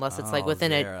 unless it's like Oh,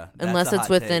 within Zara, that's unless a it's hot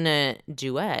within a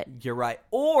duet. You're right.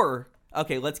 Or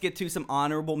okay, let's get to some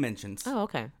honorable mentions. Oh,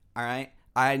 okay. All right.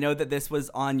 I know that this was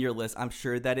on your list. I'm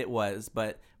sure that it was,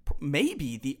 but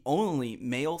maybe the only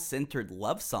male-centered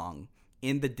love song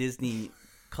in the Disney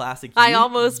classic I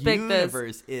almost picked this.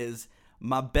 universe is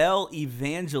 "Ma Belle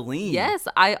Evangeline." Yes,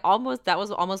 that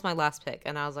was almost my last pick,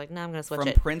 and I was like, no, I'm gonna switch from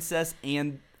it. Princess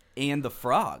and the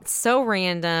Frog. So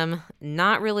random,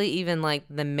 not really even like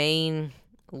the main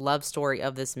love story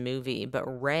of this movie, but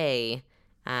Ray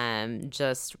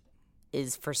just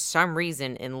is for some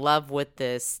reason in love with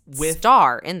this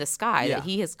star in the sky that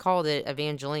he has called it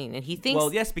Evangeline, and he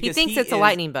thinks because he thinks it's a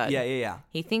lightning bug. Yeah.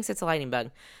 He thinks it's a lightning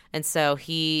bug, and so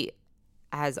he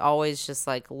has always just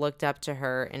like looked up to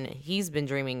her, and he's been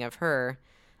dreaming of her.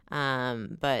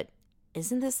 But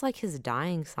isn't this like his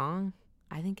dying song?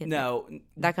 I think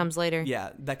that comes later. Yeah,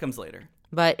 that comes later.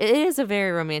 But it is a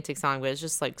very romantic song, but it's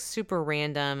just like super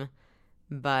random,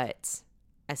 but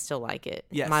I still like it.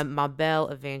 Yes. My Belle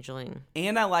Evangeline.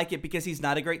 And I like it because he's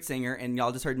not a great singer, and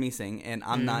y'all just heard me sing, and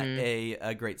I'm not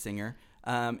a great singer.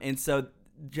 And so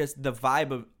just the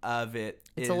vibe of it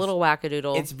It's a little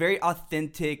wackadoodle. It's very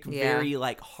authentic, very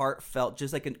like heartfelt,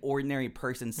 just like an ordinary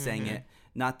person saying it.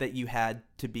 Not that you had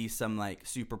to be some like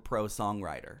super pro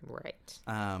songwriter. Right.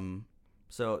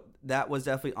 So that was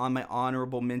definitely on my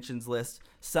honorable mentions list.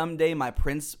 Someday My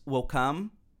Prince Will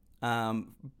Come,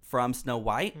 from Snow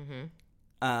White.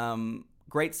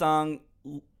 Great song,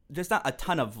 just not a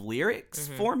ton of lyrics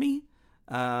for me.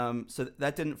 So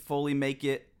that didn't fully make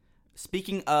it.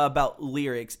 Speaking about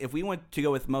lyrics, if we want to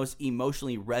go with most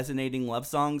emotionally resonating love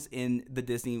songs in the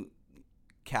Disney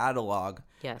catalog,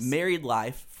 Yes. Married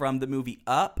Life from the movie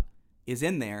Up is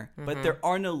in there, but there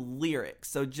are no lyrics.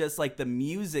 So just like the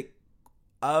music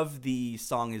of the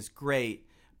song is great,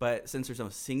 but since there's no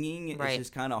singing, Right. it's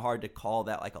just kind of hard to call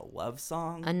that like a love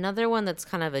song. Another one that's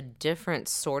kind of a different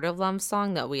sort of love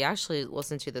song that we actually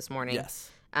listened to this morning. Yes.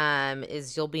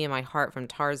 Is You'll Be in My Heart from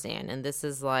Tarzan. And this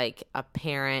is like a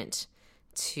parent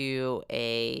to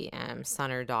a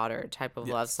son or daughter type of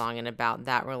love song, and about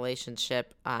that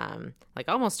relationship. Like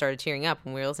I almost started tearing up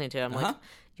when we were listening to it. I'm like,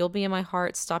 you'll be in my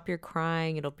heart. Stop your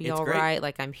crying. It'll be It's all great. right.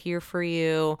 Like I'm here for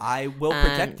you. I will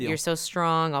protect you. You're so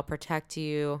strong. I'll protect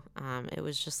you. It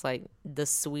was just like the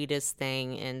sweetest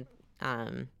thing. And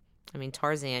I mean,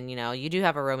 Tarzan, you know, you do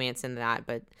have a romance in that,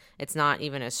 but it's not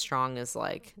even as strong as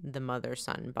like the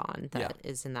mother-son bond that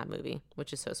is in that movie,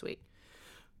 which is so sweet.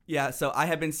 Yeah, so I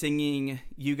have been singing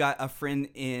 "You Got a Friend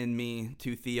in Me"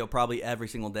 to Theo probably every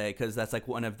single day because that's like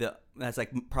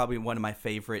probably one of my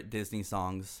favorite Disney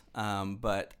songs.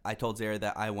 But I told Zara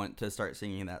that I want to start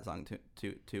singing that song to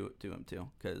him too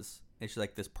because it's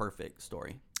like this perfect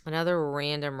story. Another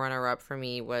random runner-up for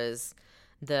me was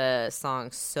the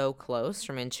song "So Close"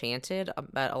 from Enchanted.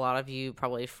 But a lot of you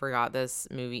probably forgot this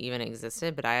movie even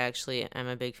existed, but I actually am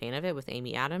a big fan of it with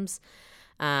Amy Adams.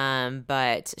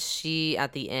 But she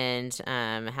at the end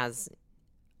has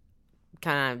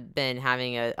kind of been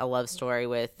having a love story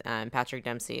with Patrick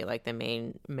Dempsey, like the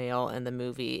main male in the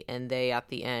movie, and they at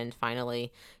the end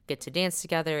finally get to dance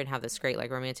together and have this great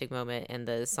like romantic moment. And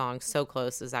the song "So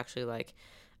Close" is actually like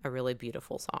a really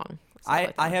beautiful song.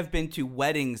 So I have been to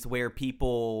weddings where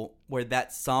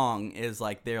that song is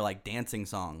like their like dancing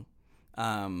song.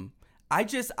 I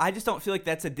just don't feel like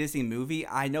that's a Disney movie.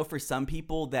 I know for some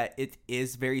people that it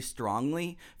is very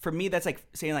strongly. For me, that's like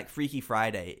saying like Freaky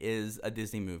Friday is a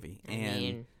Disney movie. I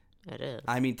mean, it is.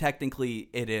 I mean, technically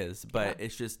it is, but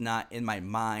it's just not in my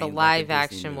mind. The like a live Disney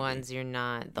action movie. ones, you're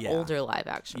not. The Yeah. older live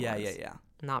action Yeah, ones. yeah.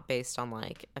 Not based on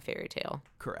like a fairy tale.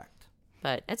 Correct.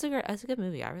 But it's a good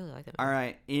movie. I really like it. All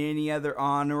right. Any other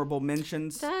honorable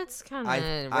mentions? That's kind I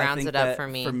of rounds think it up that for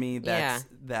me. For me,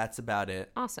 that's about it.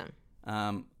 Awesome.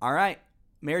 All right.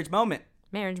 Marriage moment.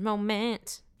 Marriage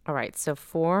moment. All right. So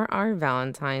for our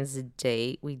Valentine's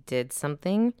date, we did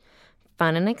something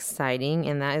fun and exciting,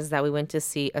 and that is that we went to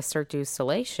see a Cirque du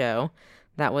Soleil show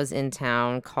that was in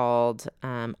town called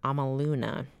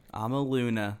Amaluna.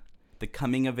 Amaluna, the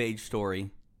coming of age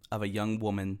story of a young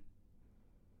woman.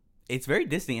 It's very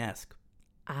Disney-esque.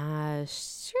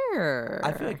 Sure.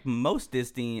 I feel like most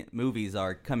Disney movies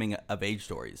are coming of age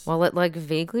stories. Well, it like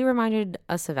vaguely reminded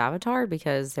us of Avatar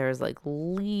because there's like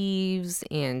leaves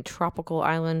and tropical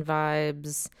island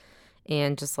vibes,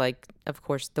 and just like, of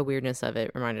course, the weirdness of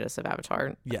it reminded us of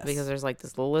Avatar. Yes. Because there's like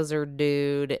this lizard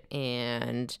dude,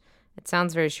 and it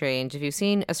sounds very strange. If you've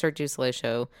seen a Cirque du Soleil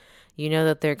show, you know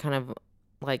that they're kind of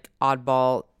like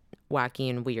oddball, wacky,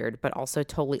 and weird, but also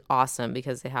totally awesome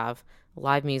because they have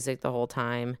live music the whole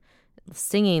time,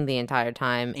 singing the entire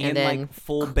time, and then like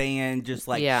full band, just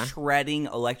like shredding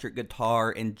electric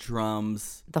guitar and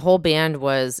drums. the whole band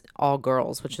was all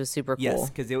girls, which was super cool. Yes,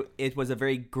 because it was a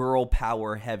very girl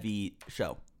power heavy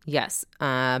show. Yes,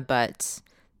 but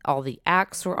all the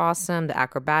acts were awesome. The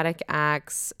acrobatic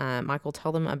acts. Michael,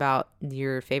 tell them about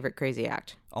your favorite crazy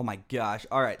act. Oh my gosh.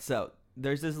 All right, so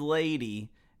there's this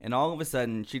lady, and all of a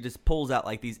sudden she just pulls out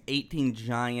like these 18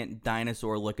 giant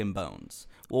dinosaur looking bones.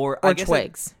 Or I guess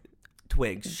twigs.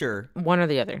 Twigs, sure. One or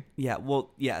the other. Yeah,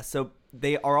 well, yeah, so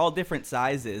they are all different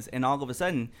sizes, and all of a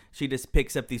sudden, she just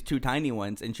picks up these two tiny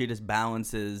ones, and she just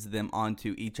balances them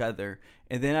onto each other.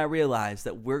 And then I realized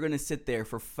that we're going to sit there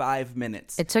for 5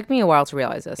 minutes It took me a while to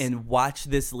realize this. and watch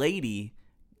this lady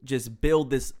just build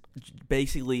this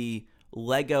basically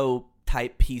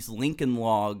Lego-type piece Lincoln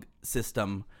log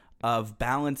system of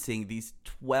balancing these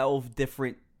 12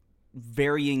 different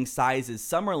varying sizes.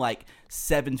 Some are like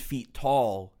 7 feet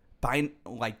tall,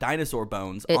 like dinosaur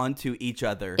bones onto each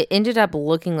other. It ended up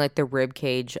looking like the rib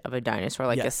cage of a dinosaur,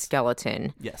 like a Yes.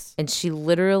 skeleton. Yes. And she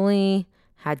literally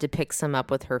had to pick some up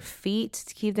with her feet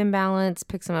to keep them balanced,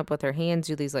 pick some up with her hands,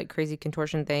 do these like crazy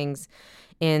contortion things.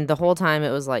 And the whole time it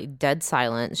was like dead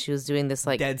silent. She was doing this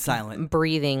like Dead silent.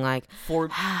 breathing like For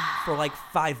like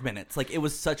 5 minutes. Like, it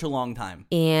was such a long time.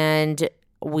 and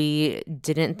we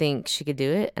didn't think she could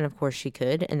do it, and of course she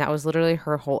could. And that was literally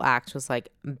her whole act, was like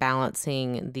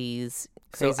balancing these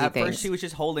crazy So at things. first she was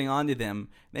just holding on to them.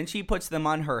 Then she puts them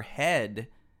on her head.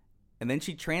 And then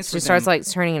she transfers She starts them like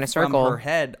turning in a from circle, her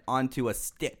head onto a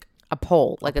stick. a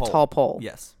pole, like a pole. tall pole.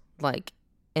 Yes. Like,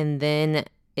 and then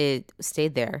it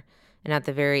stayed there. And at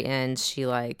the very end, she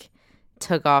like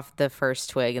took off the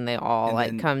first twig, and they all And like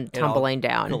then come it all tumbling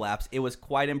down. Collapse. It was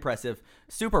quite impressive.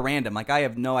 Super random. Like, I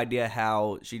have no idea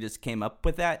how she just came up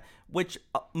with that, which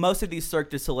most of these Cirque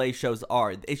du Soleil shows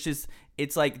are.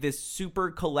 It's like this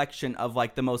super collection of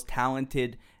like the most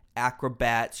talented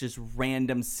acrobats, just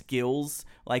random skills.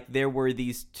 Like, there were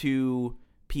these two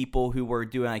people who were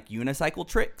doing like unicycle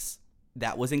tricks.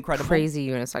 That was incredible. Crazy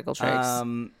unicycle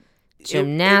tricks. Gymnastics. So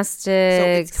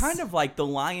Gymnastics. it's kind of like the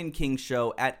Lion King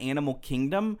show at Animal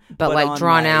Kingdom, But, like, on,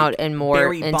 drawn out and more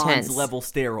Barry intense. Bonds level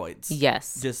steroids.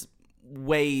 Yes. Just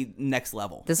way next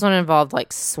level. This one involved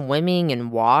like swimming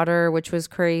in water, which was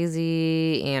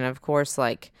crazy. And of course,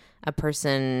 like a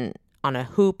person on a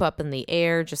hoop up in the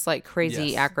air, just like crazy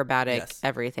Yes. acrobatic Yes.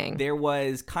 everything. There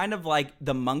was kind of like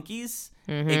the monkeys,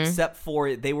 Mm-hmm. except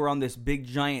for they were on this big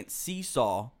giant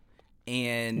seesaw.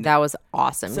 And That was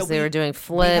awesome so because they were doing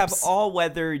We have flips. all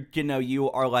whether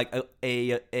you are like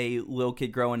a little kid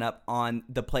growing up on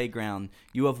the playground.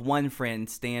 You have one friend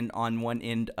stand on one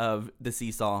end of the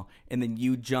seesaw, and then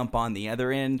you jump on the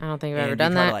other end. I don't think I've ever and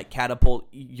done you try that. to like catapult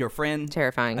your friend.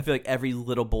 Terrifying. I feel like every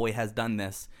little boy has done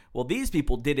this. Well, these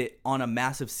people did it on a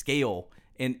massive scale,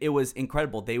 and it was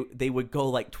incredible. They would go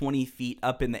like 20 feet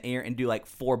up in the air and do like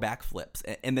 4 backflips,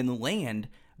 and then land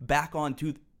back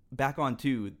onto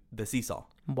the seesaw.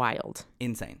 Wild.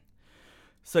 Insane.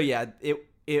 So yeah,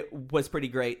 it was pretty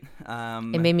great.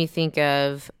 It made me think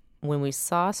of when we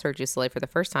saw Cirque du Soleil for the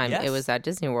first time. Yes. It was at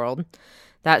Disney World.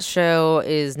 That show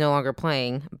is no longer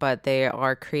playing, but they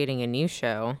are creating a new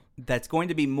show. That's going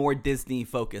to be more Disney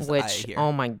focused. I Which, hear.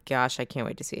 oh my gosh, I can't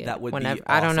wait to see it. That would be Whenever,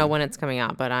 I don't know awesome. when it's coming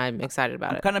out, but I'm excited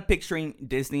about I'm it. kind of picturing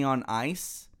Disney on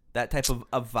Ice, that type of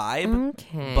a vibe,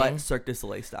 Okay. but Cirque du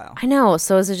Soleil style. I know.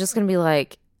 So is it just going to be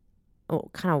like,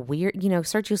 kind of weird? You know,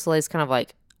 Cirque du Soleil is kind of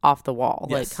like off the wall,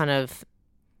 like Yes. kind of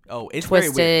Oh, it's very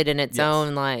weird. twisted in its Yes.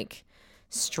 own like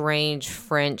strange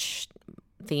French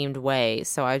themed way.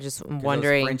 So I just am 'Cause those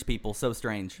wondering French people so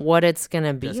strange. what it's going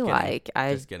to be Just kidding. like.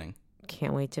 I Just kidding.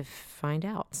 can't wait to find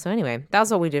out. So anyway, that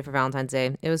was what we did for Valentine's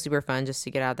Day. It was super fun just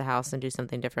to get out of the house and do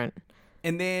something different.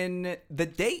 And then the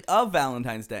day of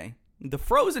Valentine's Day, the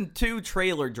Frozen 2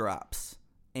 trailer drops.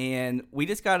 And we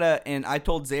just and I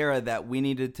told Zara that we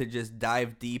needed to just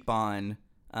dive deep on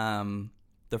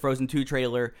the Frozen 2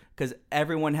 trailer, because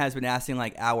everyone has been asking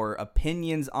like our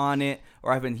opinions on it,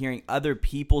 or I've been hearing other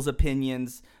people's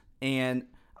opinions. And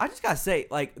I just gotta say,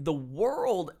 like, the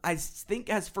world, I think,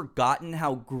 has forgotten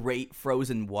how great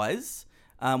Frozen was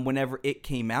whenever it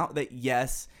came out. That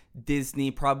yes,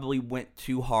 Disney probably went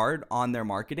too hard on their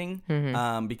marketing,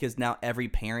 because now every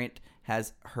parent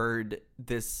has heard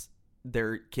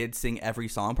their kids sing every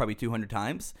song probably 200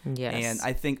 times. Yes. And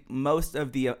I think most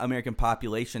of the American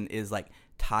population is like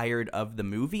tired of the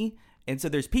movie. And so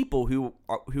there's people who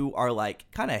are like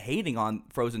kind of hating on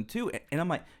Frozen 2, and I'm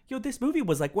like, yo, this movie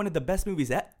was like one of the best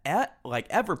movies like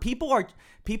ever.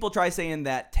 People try saying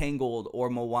that Tangled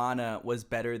or Moana was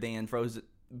better than Frozen.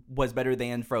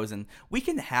 We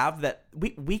can have that.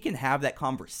 We can have that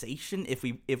conversation if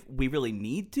we really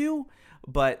need to,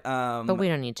 but we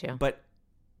don't need to. But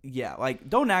yeah, like,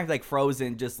 don't act like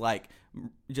Frozen just like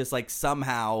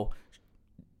somehow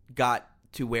got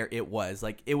to where it was.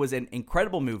 Like, it was an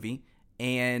incredible movie,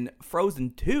 and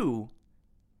Frozen 2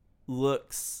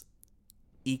 looks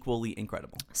equally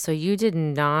incredible. So you did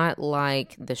not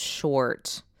like the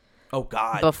short Oh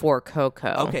God. before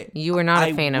Coco. Okay. You were not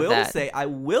a fan of that. I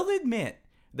will admit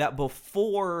that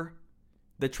before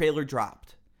the trailer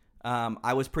dropped,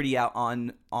 I was pretty out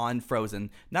on Frozen.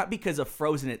 Not because of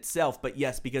Frozen itself, but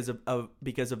yes, because of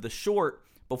the short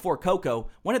before Coco.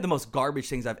 One of the most garbage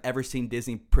things I've ever seen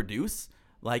Disney produce.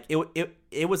 Like,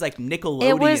 it was like Nickelodeon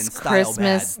It was style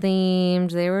Christmas bad.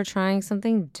 themed. They were trying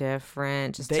something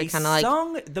different, just They to kind of like.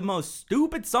 sung the most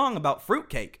stupid song about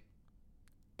fruitcake.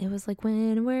 It was like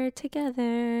when we're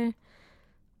together.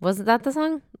 Wasn't that the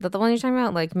song? That the one you're talking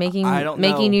about? Like making I don't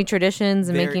know. new traditions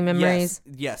and They're- making memories.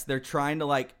 Yes, they're trying to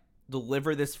like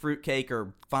deliver this fruitcake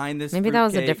or find this. Maybe that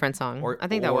was a fruitcake, different song. I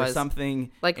think that was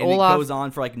something. Like and Olaf- it goes on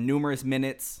for like numerous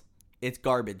minutes. It's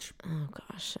garbage. Oh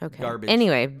gosh. Okay. Garbage.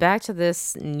 Anyway, back to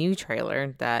this new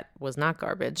trailer that was not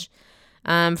garbage.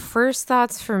 First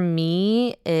thoughts for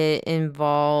me, it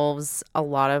involves a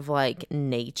lot of like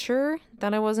nature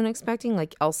that I wasn't expecting.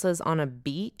 Like Elsa's on a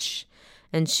beach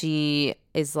and she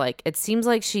is like, it seems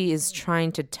like she is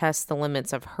trying to test the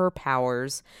limits of her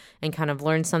powers and kind of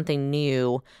learn something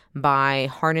new by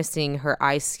harnessing her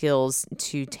ice skills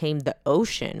to tame the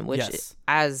ocean, which, Yes.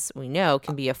 as we know,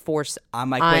 can be a force. I'm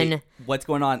like, wait, what's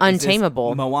going on? untamable.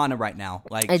 Is this Moana right now?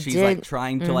 Like, I she's did- like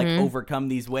trying to like overcome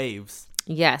these waves.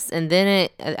 Yes, and then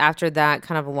it after that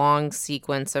kind of long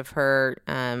sequence of her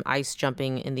ice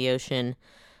jumping in the ocean,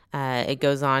 it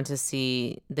goes on to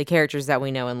see the characters that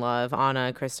we know and love: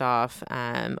 Anna, Kristoff,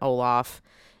 Olaf,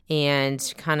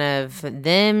 and kind of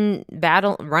them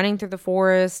running through the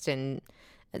forest, and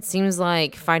it seems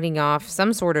like fighting off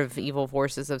some sort of evil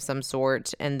forces of some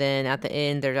sort. And then at the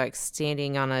end, they're like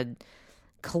standing on a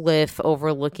cliff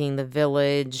overlooking the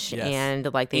village, Yes.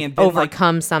 and like they And then, like,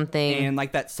 overcome something. And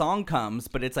like that song comes,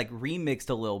 but it's like remixed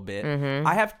a little bit.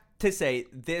 I have to say,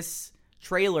 this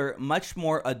trailer much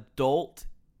more adult,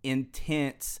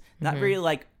 intense, not very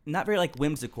like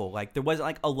whimsical. Like there wasn't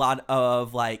like a lot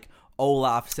of like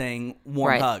Olaf saying warm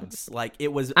Right. hugs. Like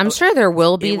it was. I'm sure there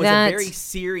will be it was that. a very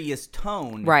serious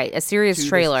tone. Right, a serious to this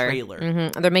trailer. trailer.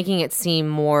 They're making it seem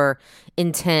more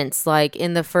intense. Like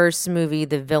in the first movie,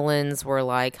 the villains were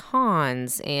like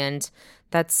Hans and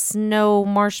that snow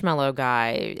marshmallow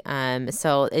guy.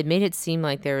 So it made it seem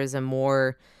like there was a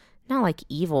more, not like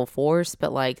evil force,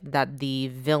 but like that the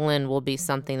villain will be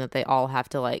something that they all have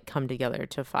to like come together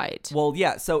to fight. Well,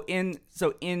 yeah. So in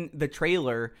the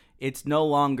trailer, it's no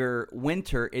longer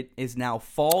winter. It is now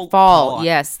fall.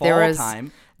 Yes, fall there was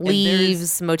time. And there's-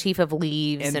 leaves, motif of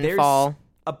leaves and and there's fall.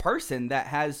 a person that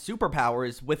has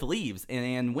superpowers with leaves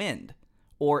and wind,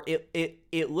 or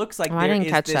it looks like I there didn't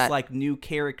is catch this that. like new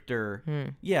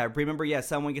character. Yeah, remember? Yeah,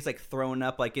 someone gets like thrown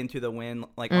up like into the wind,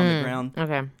 like on the ground.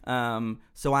 Okay.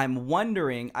 So I'm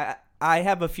wondering. I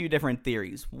have a few different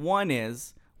theories. One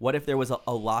is, what if there was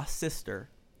a lost sister,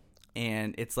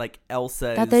 and it's like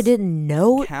Elsa's That they didn't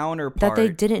know. counterpart. That they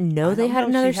didn't know I they don't had know,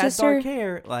 another she has sister? dark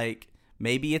hair. Like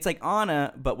maybe it's like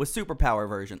Anna, but with superpower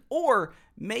version, or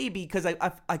maybe because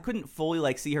I couldn't fully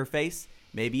like see her face.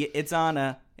 Maybe it's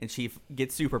Anna and she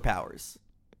gets superpowers.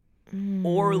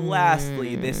 Or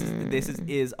lastly, this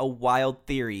is a wild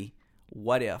theory.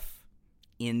 What if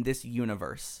in this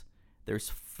universe there's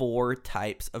 4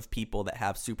 types of people that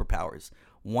have superpowers?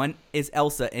 One is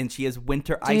Elsa, and she has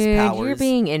winter ice powers. You're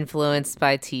being influenced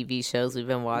by TV shows we've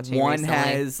been watching One recently.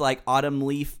 has like autumn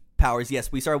leaf powers.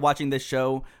 Yes, we started watching this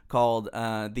show called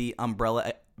the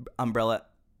Umbrella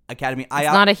Academy. It's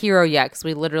not a hero yet because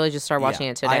we literally just started watching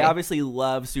Yeah, it today. I obviously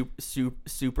love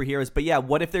superheroes, but yeah,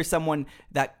 what if there's someone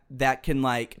that can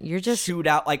like You're just shoot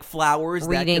out like flowers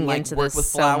that reading can like into work this with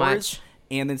so flowers, much.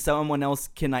 and then someone else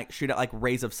can like shoot out like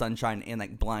rays of sunshine and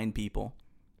like blind people.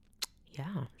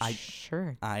 Yeah,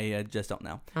 sure. I just don't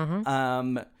know.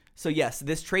 Uh-huh. So yes,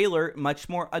 this trailer much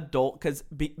more adult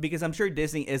because I'm sure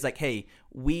Disney is like, hey,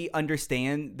 we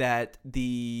understand that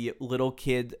the little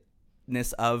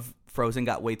kidness of Frozen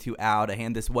got way too out of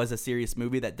hand. This was a serious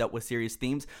movie that dealt with serious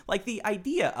themes. Like the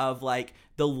idea of like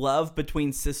the love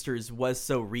between sisters was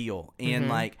so real, and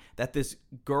like that this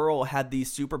girl had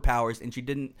these superpowers and she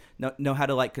didn't know how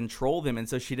to like control them, and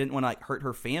so she didn't want to like hurt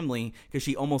her family because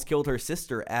she almost killed her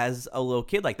sister as a little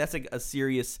kid. Like that's a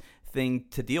serious thing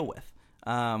to deal with.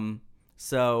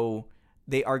 So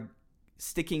they are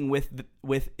sticking with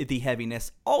the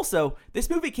heaviness. Also, this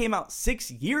movie came out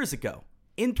 6 years ago.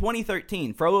 In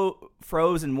 2013,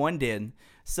 Frozen 1 did.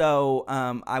 So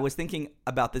I was thinking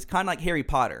about this kind of like Harry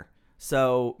Potter.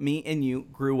 So me and you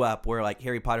grew up where like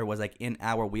Harry Potter was like in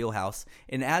our wheelhouse.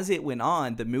 And as it went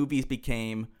on, the movies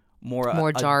became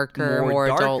more darker, more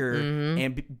adult.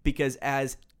 And because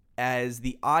as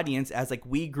the audience, as like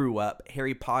we grew up,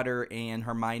 Harry Potter and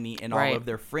Hermione and all Right. of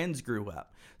their friends grew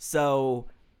up. So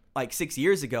like 6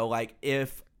 years ago, like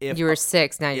if You were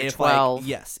 6, now you're if 12.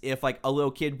 like if like a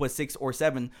little kid was 6 or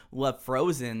 7 loved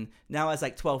Frozen, now as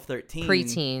like 12, 13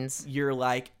 Preteens. you're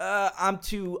like I'm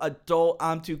too adult,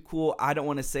 I'm too cool, I don't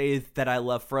want to say that I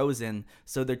love Frozen,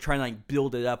 so they're trying to like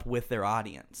build it up with their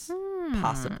audience.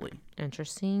 Possibly.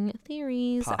 Interesting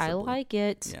theories. I Possibly. like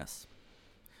it. Yes.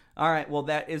 All right, well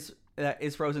that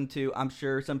is Frozen 2. I'm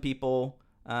sure some people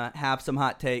have some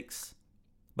hot takes,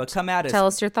 but come at us. Tell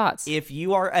us your thoughts. If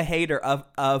you are a hater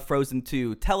of Frozen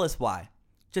 2, tell us why.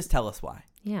 Just tell us why.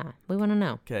 Yeah, we want to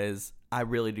know. Because I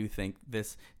really do think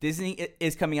this Disney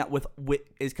is coming out with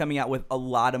a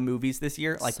lot of movies this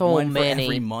year, like So one many. for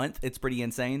every month. It's pretty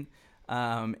insane.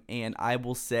 And I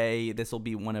will say this will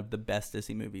be one of the best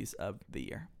Disney movies of the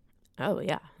year. Oh,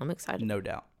 yeah. I'm excited. No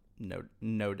doubt.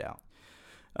 No doubt.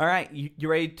 All right. You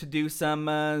ready to do some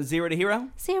Zero to Hero?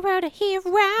 Zero to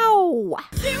hero.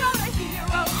 Zero to hero,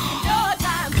 no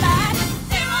time flat.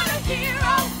 Zero to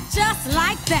hero, just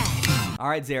like that. All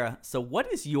right, Zara. So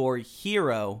what is your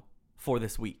hero for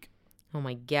this week? Oh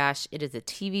my gosh, it is a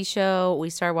TV show. We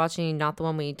started watching, not the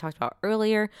one we talked about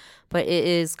earlier, but it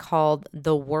is called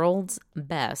The World's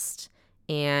Best.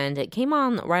 And it came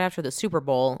on right after the Super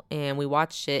Bowl, and we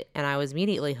watched it, and I was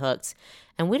immediately hooked.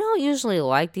 And we don't usually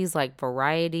like these like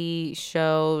variety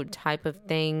show type of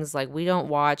things. Like we don't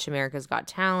watch America's Got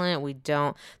Talent. We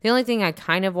don't. The only thing I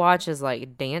kind of watch is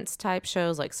like dance type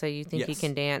shows, like So You Think You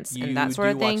Can Dance and that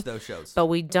sort of thing. Watch those shows. But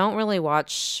we don't really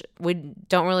watch. We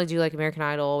don't really do like American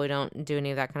Idol. We don't do any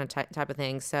of that kind of type of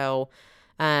thing. So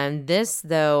this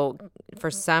though, for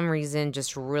some reason,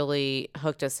 just really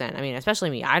hooked us in. I mean,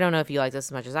 especially me. I don't know if you like this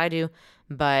as much as I do,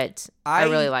 but I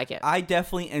really like it. I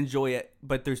definitely enjoy it,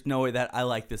 but there's no way that I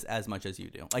like this as much as you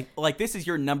do. Like this is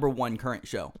your number one current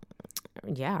show.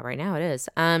 Yeah, right now it is.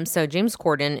 So James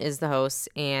Corden is the host,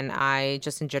 and I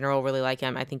just in general really like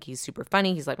him. I think he's super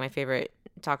funny. He's like my favorite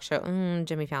talk show,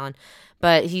 Jimmy Fallon,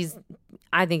 but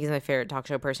I think he's my favorite talk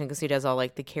show person because he does all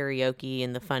like the karaoke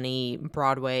and the funny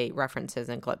Broadway references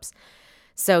and clips.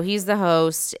 So he's the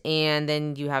host, and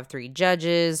then you have 3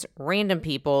 judges, random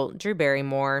people. Drew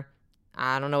Barrymore,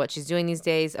 I don't know what she's doing these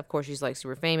days. Of course, she's like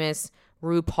super famous.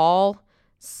 RuPaul,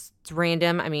 it's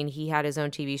random. I mean, he had his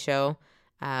own TV show.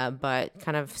 But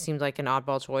kind of seemed like an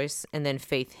oddball choice. And then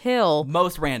Faith Hill. The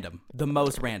most random.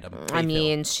 I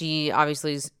mean, she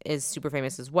obviously is super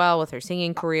famous as well with her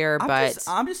singing career.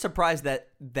 I'm just surprised that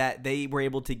they were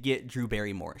able to get Drew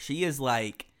Barrymore. She is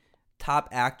like top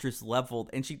actress level,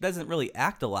 and she doesn't really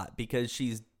act a lot because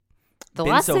she's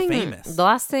been so famous. The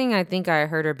last thing I think I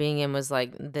heard her being in was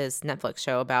like this Netflix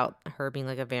show about her being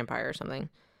like a vampire or something.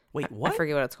 Wait, what? I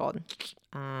forget what it's called.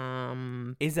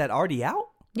 Is that already out?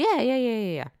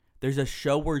 Yeah. There's a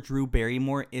show where Drew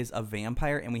Barrymore is a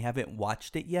vampire, and we haven't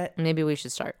watched it yet. Maybe we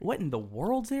should start. What in the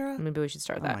world, Zara? Maybe we should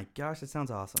start that. Oh my gosh, that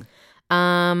sounds awesome.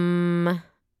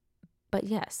 But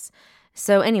yes.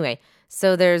 So anyway,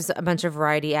 there's a bunch of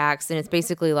variety acts, and it's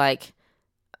basically like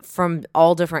from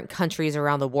all different countries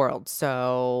around the world.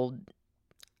 So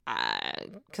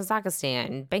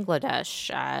Kazakhstan,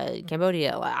 Bangladesh,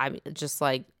 Cambodia, just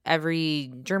like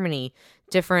Germany,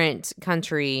 different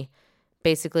country.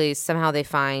 Basically, somehow they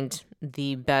find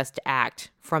the best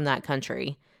act from that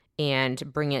country and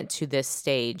bring it to this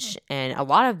stage. And a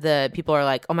lot of the people are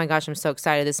like, oh my gosh, I'm so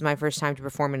excited. This is my first time to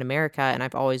perform in America. And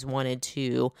I've always wanted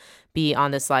to be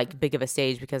on this like big of a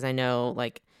stage because I know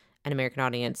like an American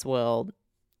audience will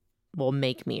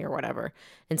make me or whatever.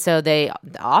 And so they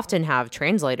often have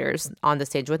translators on the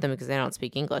stage with them because they don't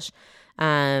speak English.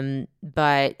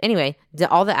 But anyway,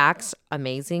 all the acts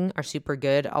amazing, are super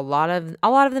good. A lot of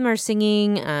them are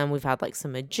singing. We've had like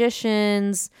some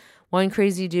magicians. One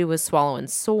crazy dude was swallowing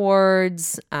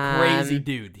swords. Crazy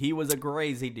dude. He was a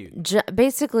crazy dude.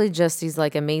 Basically just these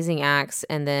like amazing acts.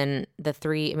 And then the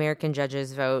 3 American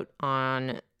judges vote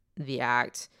on the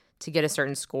act to get a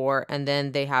certain score. And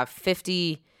then they have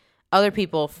 50 other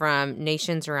people from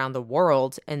nations around the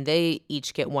world, and they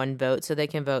each get 1 vote, so they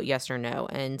can vote yes or no.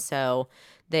 And so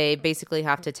they basically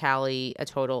have to tally a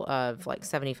total of like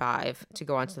 75 to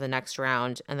go on to the next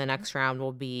round, and the next round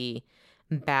will be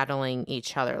battling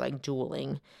each other, like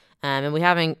dueling. And we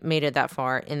haven't made it that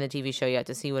far in the TV show yet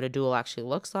to see what a duel actually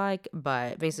looks like,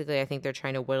 but basically I think they're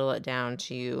trying to whittle it down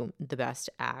to the best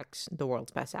act, the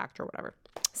world's best act or whatever.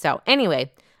 So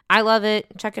anyway, I love it.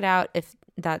 Check it out if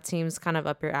that seems kind of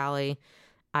up your alley.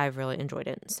 I've really enjoyed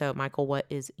it. So, Michael, what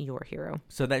is your hero?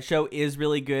 So that show is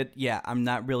really good. Yeah, I'm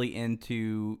not really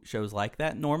into shows like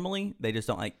that normally. They just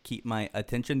don't like keep my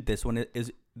attention. This one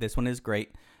is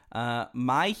great.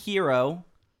 My hero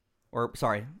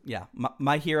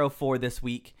for this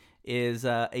week is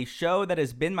a show that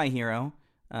has been my hero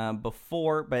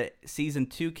before, but season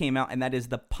 2 came out, and that is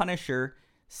The Punisher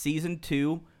season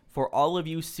 2. For all of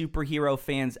you superhero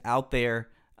fans out there,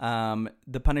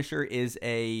 The Punisher is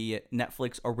a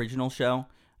Netflix original show,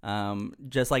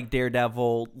 just like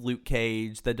Daredevil, Luke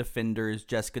Cage, The Defenders,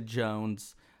 Jessica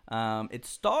Jones. It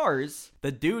stars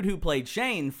the dude who played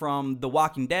Shane from The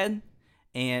Walking Dead,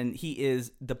 and he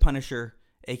is the Punisher,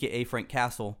 aka Frank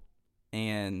Castle.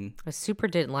 And I super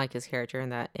didn't like his character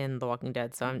in The Walking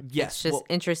Dead, so it's just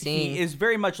interesting. He is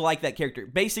very much like that character.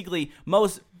 Basically,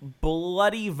 most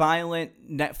bloody,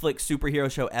 violent Netflix superhero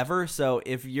show ever. So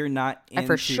if you're not into, I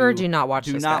for sure do not watch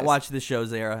watch the show,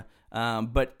 Zara.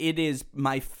 But it is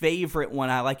my favorite one.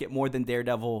 I like it more than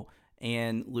Daredevil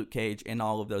and Luke Cage and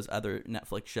all of those other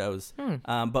Netflix shows.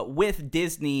 But with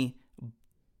Disney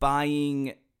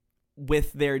buying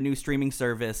with their new streaming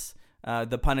service,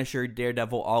 The Punisher,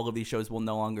 Daredevil, all of these shows will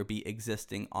no longer be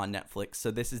existing on Netflix.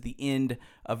 So this is the end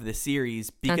of the series.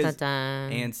 Because,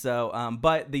 and so,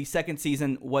 but the second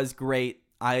season was great.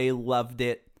 I loved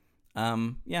it.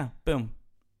 Yeah, boom.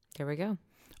 There we go.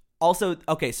 Also,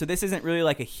 okay, so this isn't really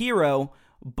like a hero,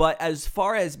 but as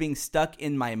far as being stuck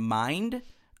in my mind,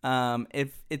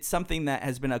 if it's something that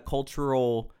has been a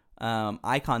cultural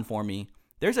icon for me,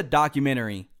 there's a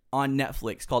documentary on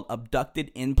Netflix called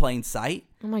Abducted in Plain Sight.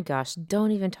 Oh my gosh,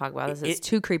 don't even talk about this. It's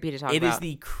too creepy to talk about. It is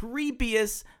the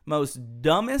creepiest, most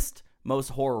dumbest, most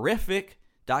horrific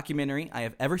documentary I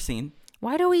have ever seen.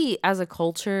 Why do we, as a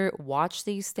culture, watch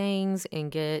these things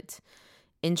and get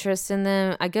interest in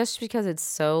them? I guess because it's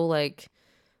so, like,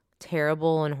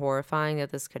 terrible and horrifying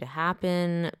that this could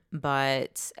happen.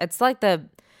 But it's like the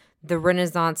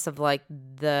renaissance of, like,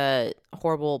 the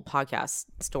horrible podcast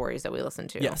stories that we listen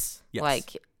to. Yes.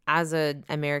 Like, as an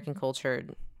American culture,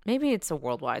 maybe it's a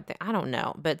worldwide thing. I don't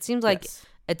know. But it seems like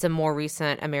it's a more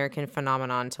recent American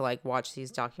phenomenon to, like, watch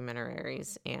these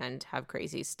documentaries and have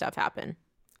crazy stuff happen.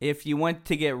 If you want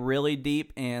to get really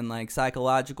deep and, like,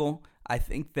 psychological, I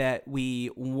think that we,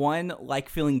 one, like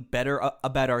feeling better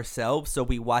about ourselves, so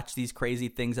we watch these crazy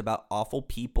things about awful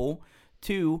people.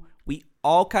 Two, we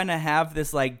all kind of have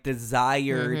this, like,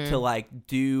 desire to, like,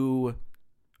 do,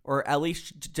 or at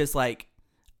least just, like,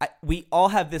 we all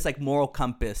have this, like, moral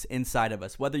compass inside of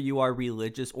us, whether you are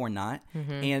religious or not.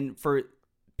 And for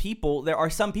people, there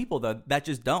are some people though that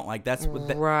just don't, like, that's what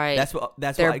they're what,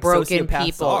 like, broken sociopaths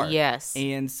people are. Yes.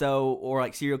 And so, or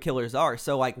like serial killers are.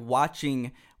 So, like,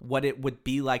 watching what it would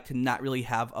be like to not really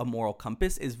have a moral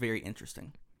compass is very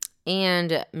interesting.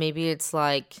 And maybe it's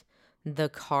like the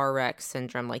car wreck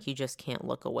syndrome, like you just can't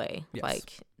look away.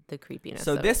 Like the creepiness.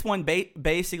 So this one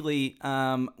basically,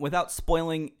 without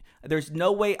spoiling, there's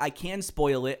no way I can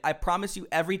spoil it. I promise you,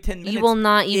 every 10 minutes, you will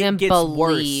not even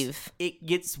believe. Worse. It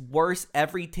gets worse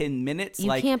every 10 minutes.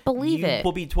 You can't believe it. You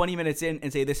will be 20 minutes in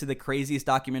and say, this is the craziest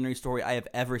documentary story I have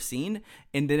ever seen.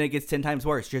 And then it gets 10 times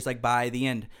worse, just like by the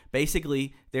end.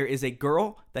 Basically, there is a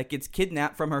girl that gets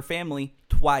kidnapped from her family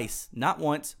twice. Not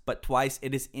once, but twice.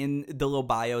 It is in the little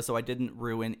bio, so I didn't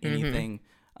ruin anything.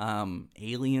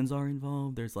 Aliens are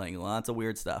involved. There's, like, lots of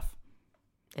weird stuff.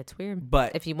 It's weird.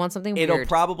 But if you want something it'll weird,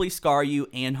 probably scar you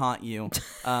and haunt you.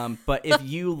 But if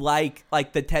you like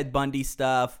the Ted Bundy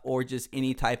stuff or just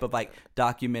any type of, like,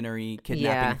 documentary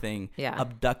kidnapping thing,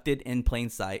 Abducted in Plain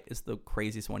Sight is the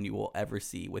craziest one you will ever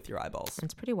see with your eyeballs.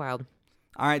 It's pretty wild.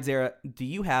 All right, Zara, do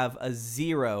you have a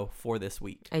 0 for this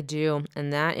week? I do.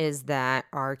 And that is that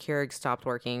our Keurig stopped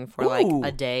working for like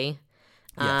a day.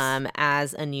 Yes.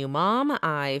 As a new mom,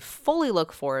 I fully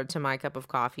look forward to my cup of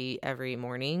coffee every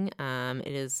morning. It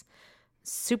is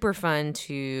super fun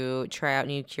to try out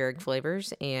new Keurig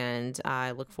flavors, and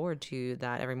I look forward to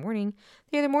that every morning.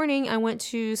 The other morning, I went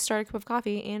to start a cup of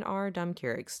coffee, and our dumb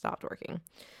Keurig stopped working.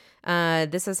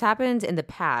 This has happened in the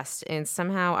past, and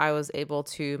somehow I was able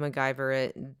to MacGyver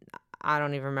it. I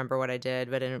don't even remember what I did,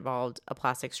 but it involved a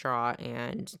plastic straw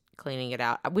and cleaning it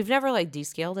out. We've never, like,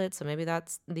 descaled it, so maybe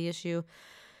that's the issue.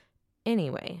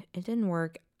 Anyway, it didn't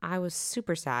work. I was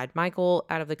super sad. Michael,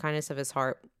 out of the kindness of his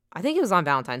heart, I think it was on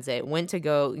Valentine's Day, went to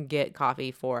go get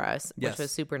coffee for us, which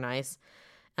was super nice.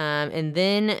 And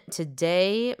then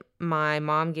today, my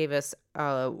mom gave us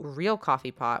a real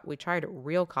coffee pot. We tried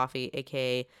real coffee,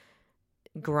 aka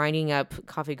grinding up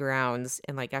coffee grounds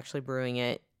and, like, actually brewing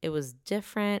it. It was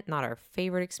different, not our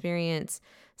favorite experience.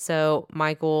 So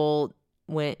Michael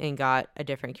went and got a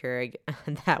different Keurig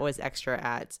that was extra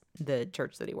at the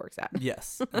church that he works at.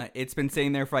 Yes. It's been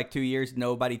sitting there for like 2 years.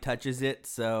 Nobody touches it.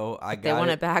 So I got it. They want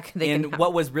it back. And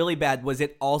what was really bad was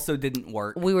it also didn't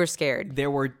work. We were scared. There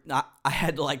were I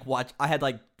had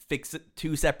to fix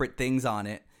 2 separate things on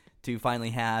it to finally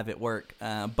have it work.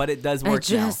 But it does work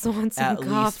now. I just want some at coffee.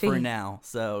 Least for now.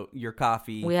 So your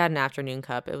coffee. We had an afternoon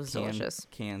cup. It was delicious.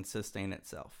 Can sustain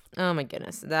itself. Oh my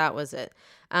goodness. That was it.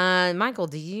 Michael,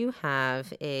 do you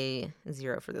have a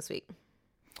 0 for this week?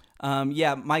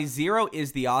 Yeah, my 0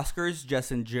 is the Oscars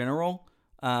just in general.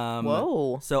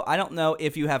 Whoa. So I don't know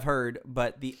if you have heard,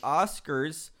 but the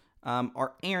Oscars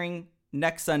are airing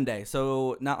next Sunday.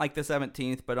 So not like the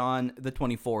 17th, but on the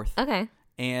 24th. Okay.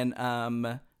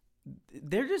 And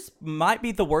there just might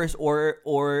be the worst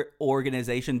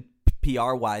organization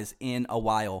PR-wise in a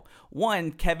while.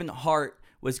 One, Kevin Hart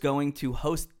was going to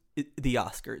host the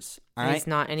Oscars. All right? He's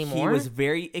not anymore? He was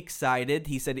very excited.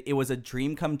 He said it was a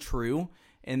dream come true.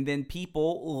 And then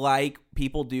people, like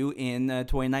people do in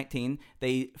 2019,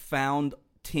 they found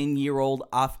 10-year-old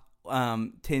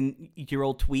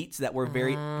 10-year-old tweets that were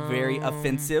very, very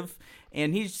offensive.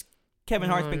 And Kevin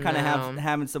Hart's been kind of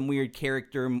having some weird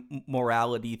character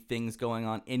morality things going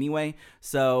on anyway.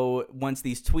 So once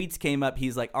these tweets came up,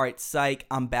 he's like, all right, psych,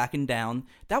 I'm backing down.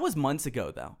 That was months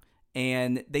ago, though.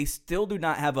 And they still do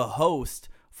not have a host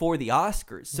for the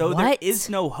Oscars. So there is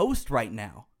no host right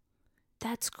now.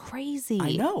 That's crazy.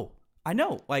 I know.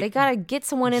 Like, they got to get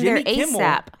someone in Jimmy there ASAP.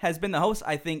 Kimmel has been the host,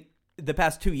 I think, the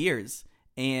past 2 years.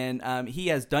 And he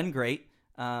has done great.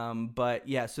 But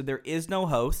yeah, so there is no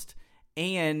host.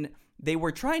 And they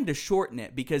were trying to shorten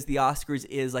it because the Oscars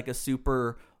is like a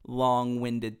super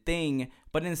long-winded thing.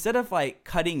 But instead of like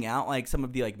cutting out like some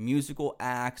of the like musical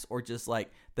acts or just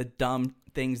like the dumb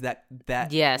things that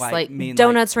like mean,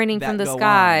 donuts like, raining from the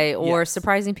sky or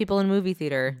surprising people in a movie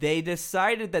theater. They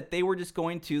decided that they were just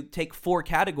going to take 4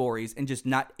 categories and just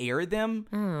not air them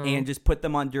and just put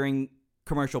them on during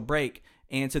commercial break.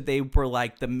 And so they were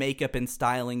like the makeup and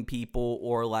styling people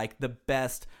or like the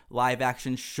best live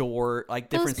action short, like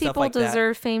different stuff like that. Those people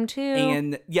deserve fame too.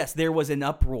 And yes, there was an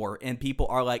uproar and people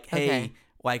are like, hey,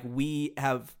 like we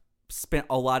have spent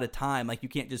a lot of time. Like you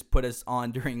can't just put us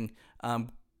on during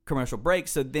commercial break.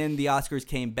 So then the Oscars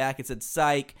came back and said,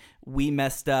 psych, we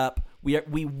messed up.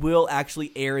 We will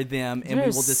actually air them and we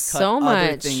will just cut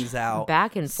other things out.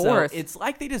 Back and forth. So it's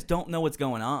like they just don't know what's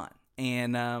going on.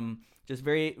 And just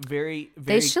very, very,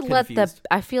 very They should confused.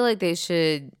 I feel like they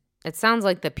should, it sounds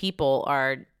like the people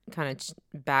are kind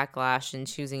of backlash and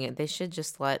choosing it. They should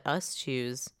just let us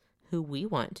choose who we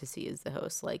want to see as the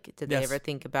host. Like, did they ever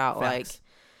think about Facts.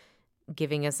 like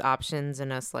giving us options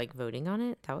and us like voting on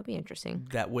it? That would be interesting.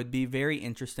 That would be very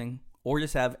interesting. Or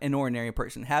just have an ordinary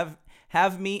person. Have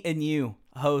me and you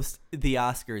host the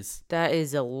Oscars. That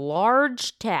is a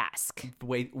large task.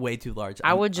 Way too large.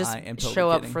 I would just totally show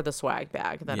up kidding. for the swag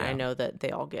bag. Then Yeah. I know that they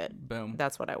all get. Boom.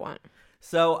 That's what I want.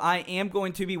 So I am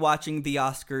going to be watching the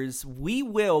Oscars. We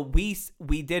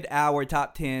did our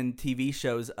top 10 TV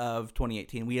shows of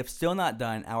 2018. We have still not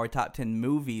done our top 10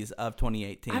 movies of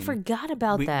 2018. I forgot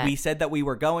about that. We said that we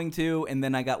were going to, and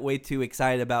then I got way too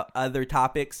excited about other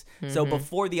topics. So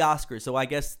before the Oscars, so I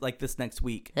guess like this next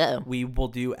week, we will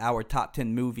do our top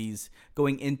 10 movies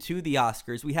going into the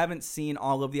Oscars. We haven't seen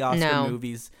all of the Oscar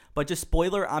movies, but just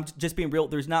spoiler, I'm just being real.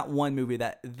 There's not one movie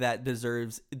that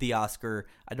deserves the Oscar.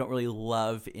 I don't really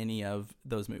love any of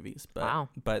those movies, but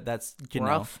that's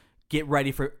rough. Get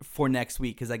ready for next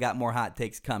week because I got more hot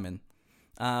takes coming.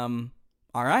 All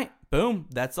right, boom.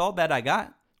 That's all that I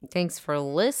got. Thanks for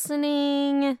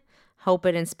listening. Hope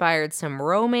it inspired some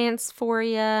romance for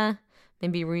you.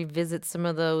 Maybe revisit some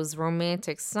of those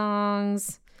romantic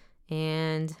songs,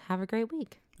 and have a great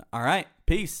week. All right,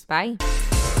 peace. Bye.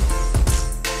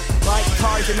 Like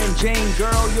Tarzan and Jane,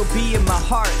 girl, you'll be in my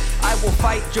heart. I will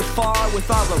fight Jafar with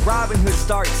all the Robin Hood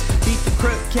starts. Beat the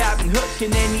crook, Captain Hook,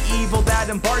 and any evil that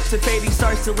embarks. If Fady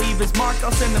starts to leave his mark,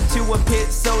 I'll send him to a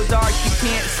pit so dark you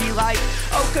can't see light.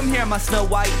 Oh, come here, my Snow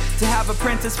White, to have a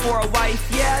princess for a wife.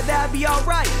 Yeah, that'd be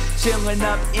alright. Chilling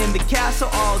up in the castle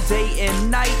all day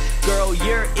and night. Girl,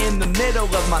 you're in the middle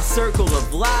of my circle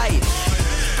of life.